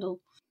Twitter handle.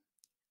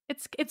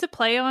 It's a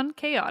play on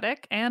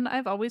chaotic, and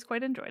I've always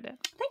quite enjoyed it.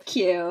 Thank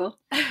you.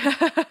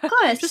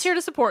 God, just here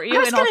to support you. I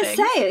was going to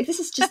say, this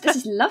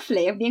is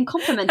lovely. I'm being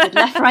complimented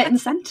left, right, and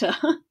centre.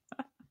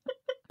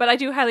 But I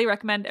do highly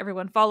recommend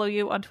everyone follow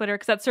you on Twitter,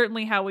 because that's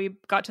certainly how we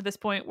got to this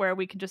point where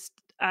we can just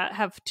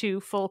have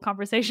 2 full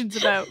conversations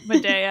about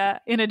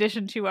Medea in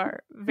addition to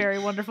our very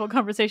wonderful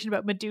conversation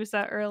about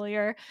Medusa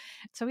earlier.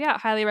 So yeah,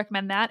 highly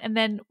recommend that. And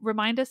then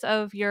remind us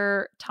of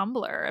your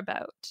Tumblr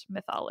about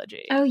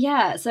mythology. Oh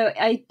yeah, so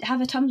I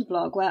have a Tumblr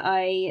blog where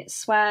I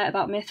swear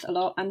about myth a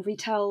lot and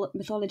retell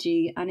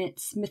mythology, and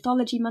it's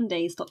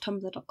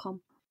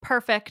mythologymondays.tumblr.com.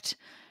 Perfect.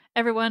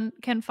 Everyone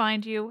can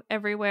find you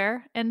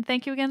everywhere. And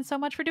thank you again so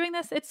much for doing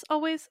this. It's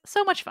always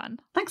so much fun.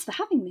 Thanks for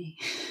having me.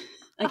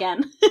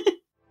 Again.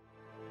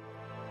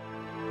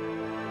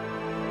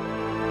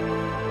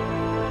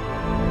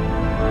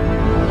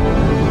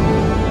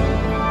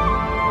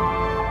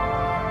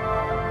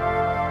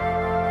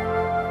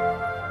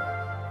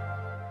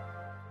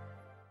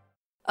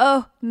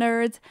 Oh,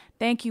 nerds,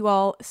 thank you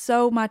all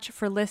so much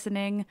for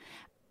listening.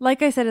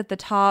 Like I said at the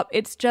top,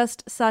 it's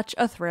just such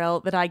a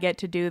thrill that I get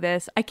to do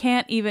this. I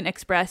can't even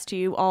express to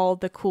you all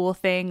the cool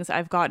things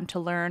I've gotten to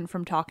learn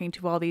from talking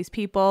to all these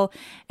people,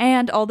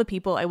 and all the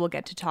people I will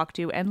get to talk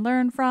to and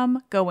learn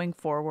from going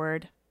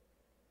forward.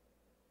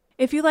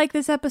 If you like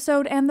this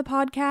episode and the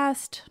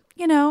podcast,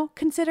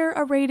 consider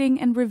a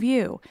rating and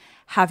review.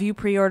 Have you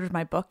pre-ordered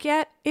my book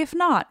yet? If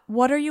not,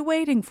 what are you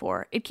waiting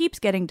for? It keeps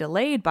getting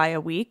delayed by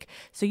a week,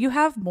 so you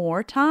have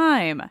more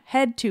time.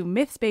 Head to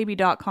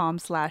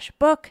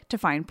mythsbaby.com/book to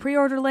find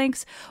pre-order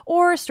links,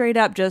 or straight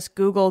up just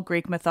Google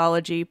Greek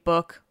mythology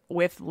book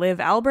with Liv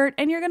Albert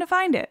and you're going to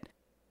find it.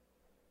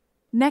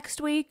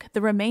 Next week,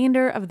 the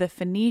remainder of The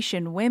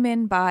Phoenician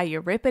Women by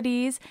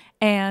Euripides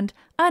and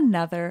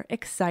another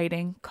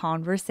exciting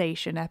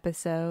conversation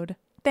episode.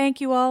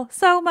 Thank you all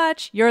so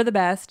much. You're the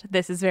best.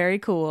 This is very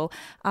cool.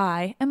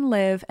 I am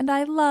Liv, and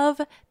I love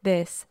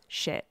this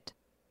shit.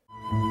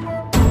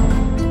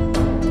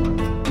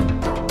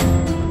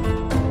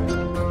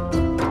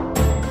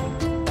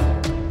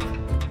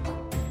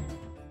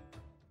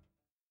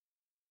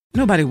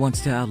 Nobody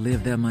wants to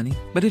outlive their money,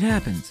 but it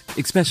happens,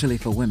 especially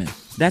for women.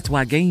 That's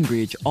why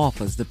Gainbridge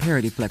offers the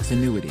ParityFlex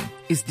annuity.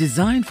 It's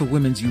designed for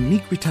women's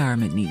unique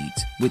retirement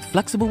needs, with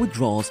flexible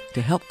withdrawals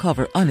to help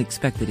cover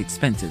unexpected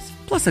expenses,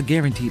 plus a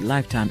guaranteed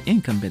lifetime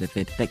income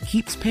benefit that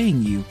keeps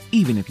paying you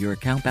even if your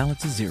account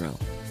balance is zero.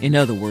 In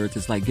other words,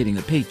 it's like getting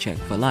a paycheck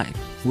for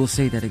life. We'll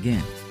say that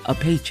again. A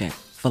paycheck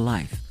for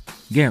life.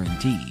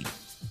 Guaranteed.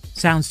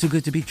 Sounds too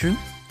good to be true?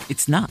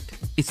 It's not.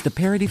 It's the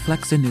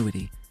ParityFlex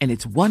annuity. And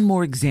it's one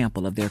more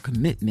example of their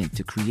commitment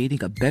to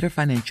creating a better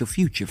financial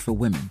future for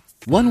women.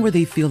 One where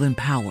they feel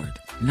empowered,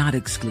 not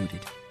excluded,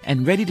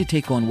 and ready to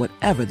take on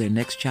whatever their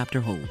next chapter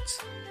holds.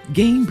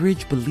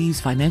 Gainbridge believes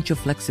financial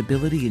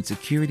flexibility and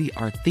security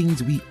are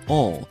things we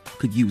all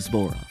could use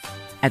more of.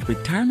 At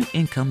retirement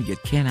income you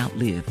can't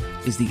outlive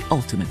is the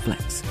ultimate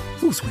flex.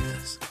 Who's with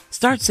us?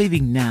 Start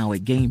saving now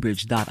at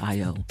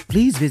Gainbridge.io.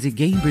 Please visit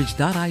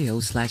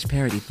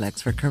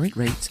Gainbridge.io/ParityFlex for current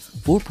rates,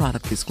 for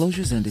product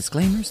disclosures and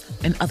disclaimers,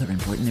 and other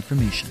important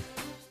information.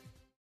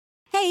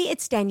 Hey,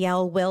 it's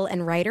Danielle, Will,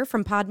 and Ryder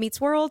from Pod Meets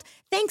World.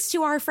 Thanks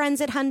to our friends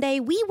at Hyundai,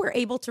 we were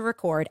able to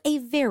record a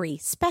very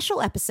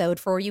special episode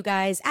for you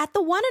guys at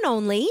the one and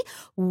only,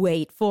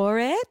 wait for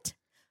it,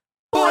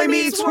 Boy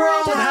Meets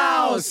World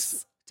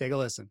House! Take a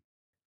listen.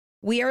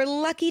 We are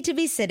lucky to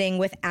be sitting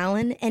with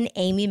Alan and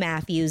Amy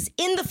Matthews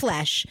in the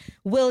flesh,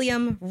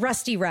 William,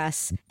 Rusty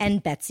Russ,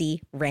 and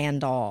Betsy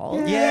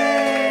Randall.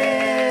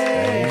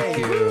 Yay! Thank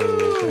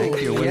you.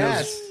 Thank you.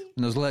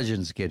 When those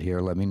legends get here,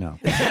 let me know.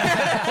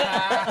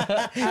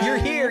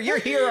 You're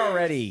here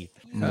already.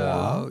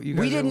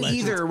 We didn't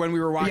either when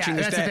we were watching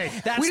this.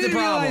 We didn't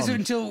realize it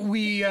until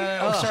we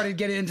started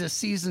getting into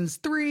seasons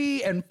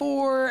 3 and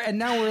 4, and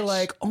now we're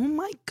like, oh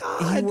my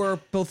God. You were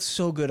both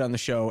so good on the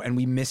show, and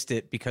we missed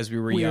it because we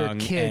were young. We were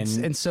kids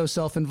and so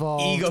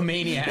self-involved.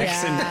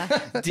 Egomaniacs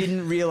and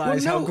didn't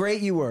realize how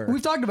great you were.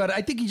 We've talked about it.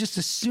 I think you just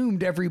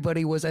assumed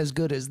everybody was as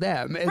good as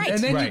them. And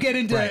then you get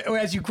into,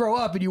 as you grow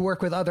up and you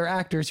work with other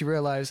actors, you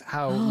realize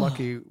how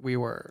lucky we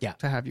were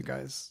to have you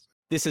guys.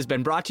 This has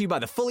been brought to you by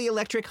the fully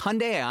electric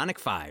Hyundai Ioniq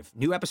 5.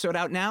 New episode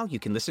out now. You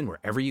can listen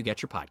wherever you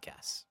get your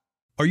podcasts.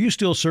 Are you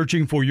still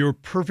searching for your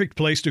perfect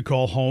place to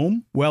call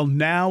home? Well,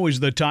 now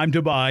is the time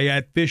to buy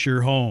at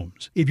Fisher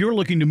Homes. If you're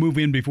looking to move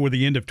in before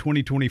the end of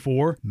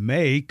 2024,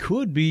 May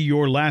could be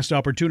your last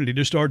opportunity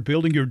to start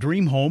building your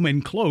dream home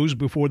and close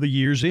before the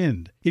year's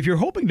end. If you're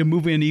hoping to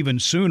move in even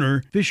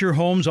sooner, Fisher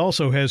Homes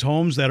also has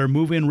homes that are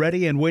move-in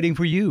ready and waiting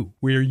for you,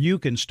 where you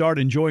can start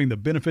enjoying the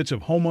benefits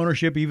of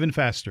homeownership even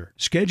faster.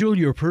 Schedule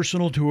your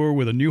personal tour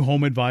with a new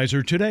home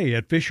advisor today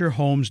at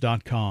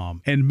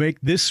FisherHomes.com and make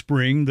this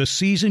spring the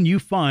season you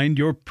find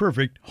your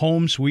perfect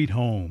home sweet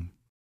home.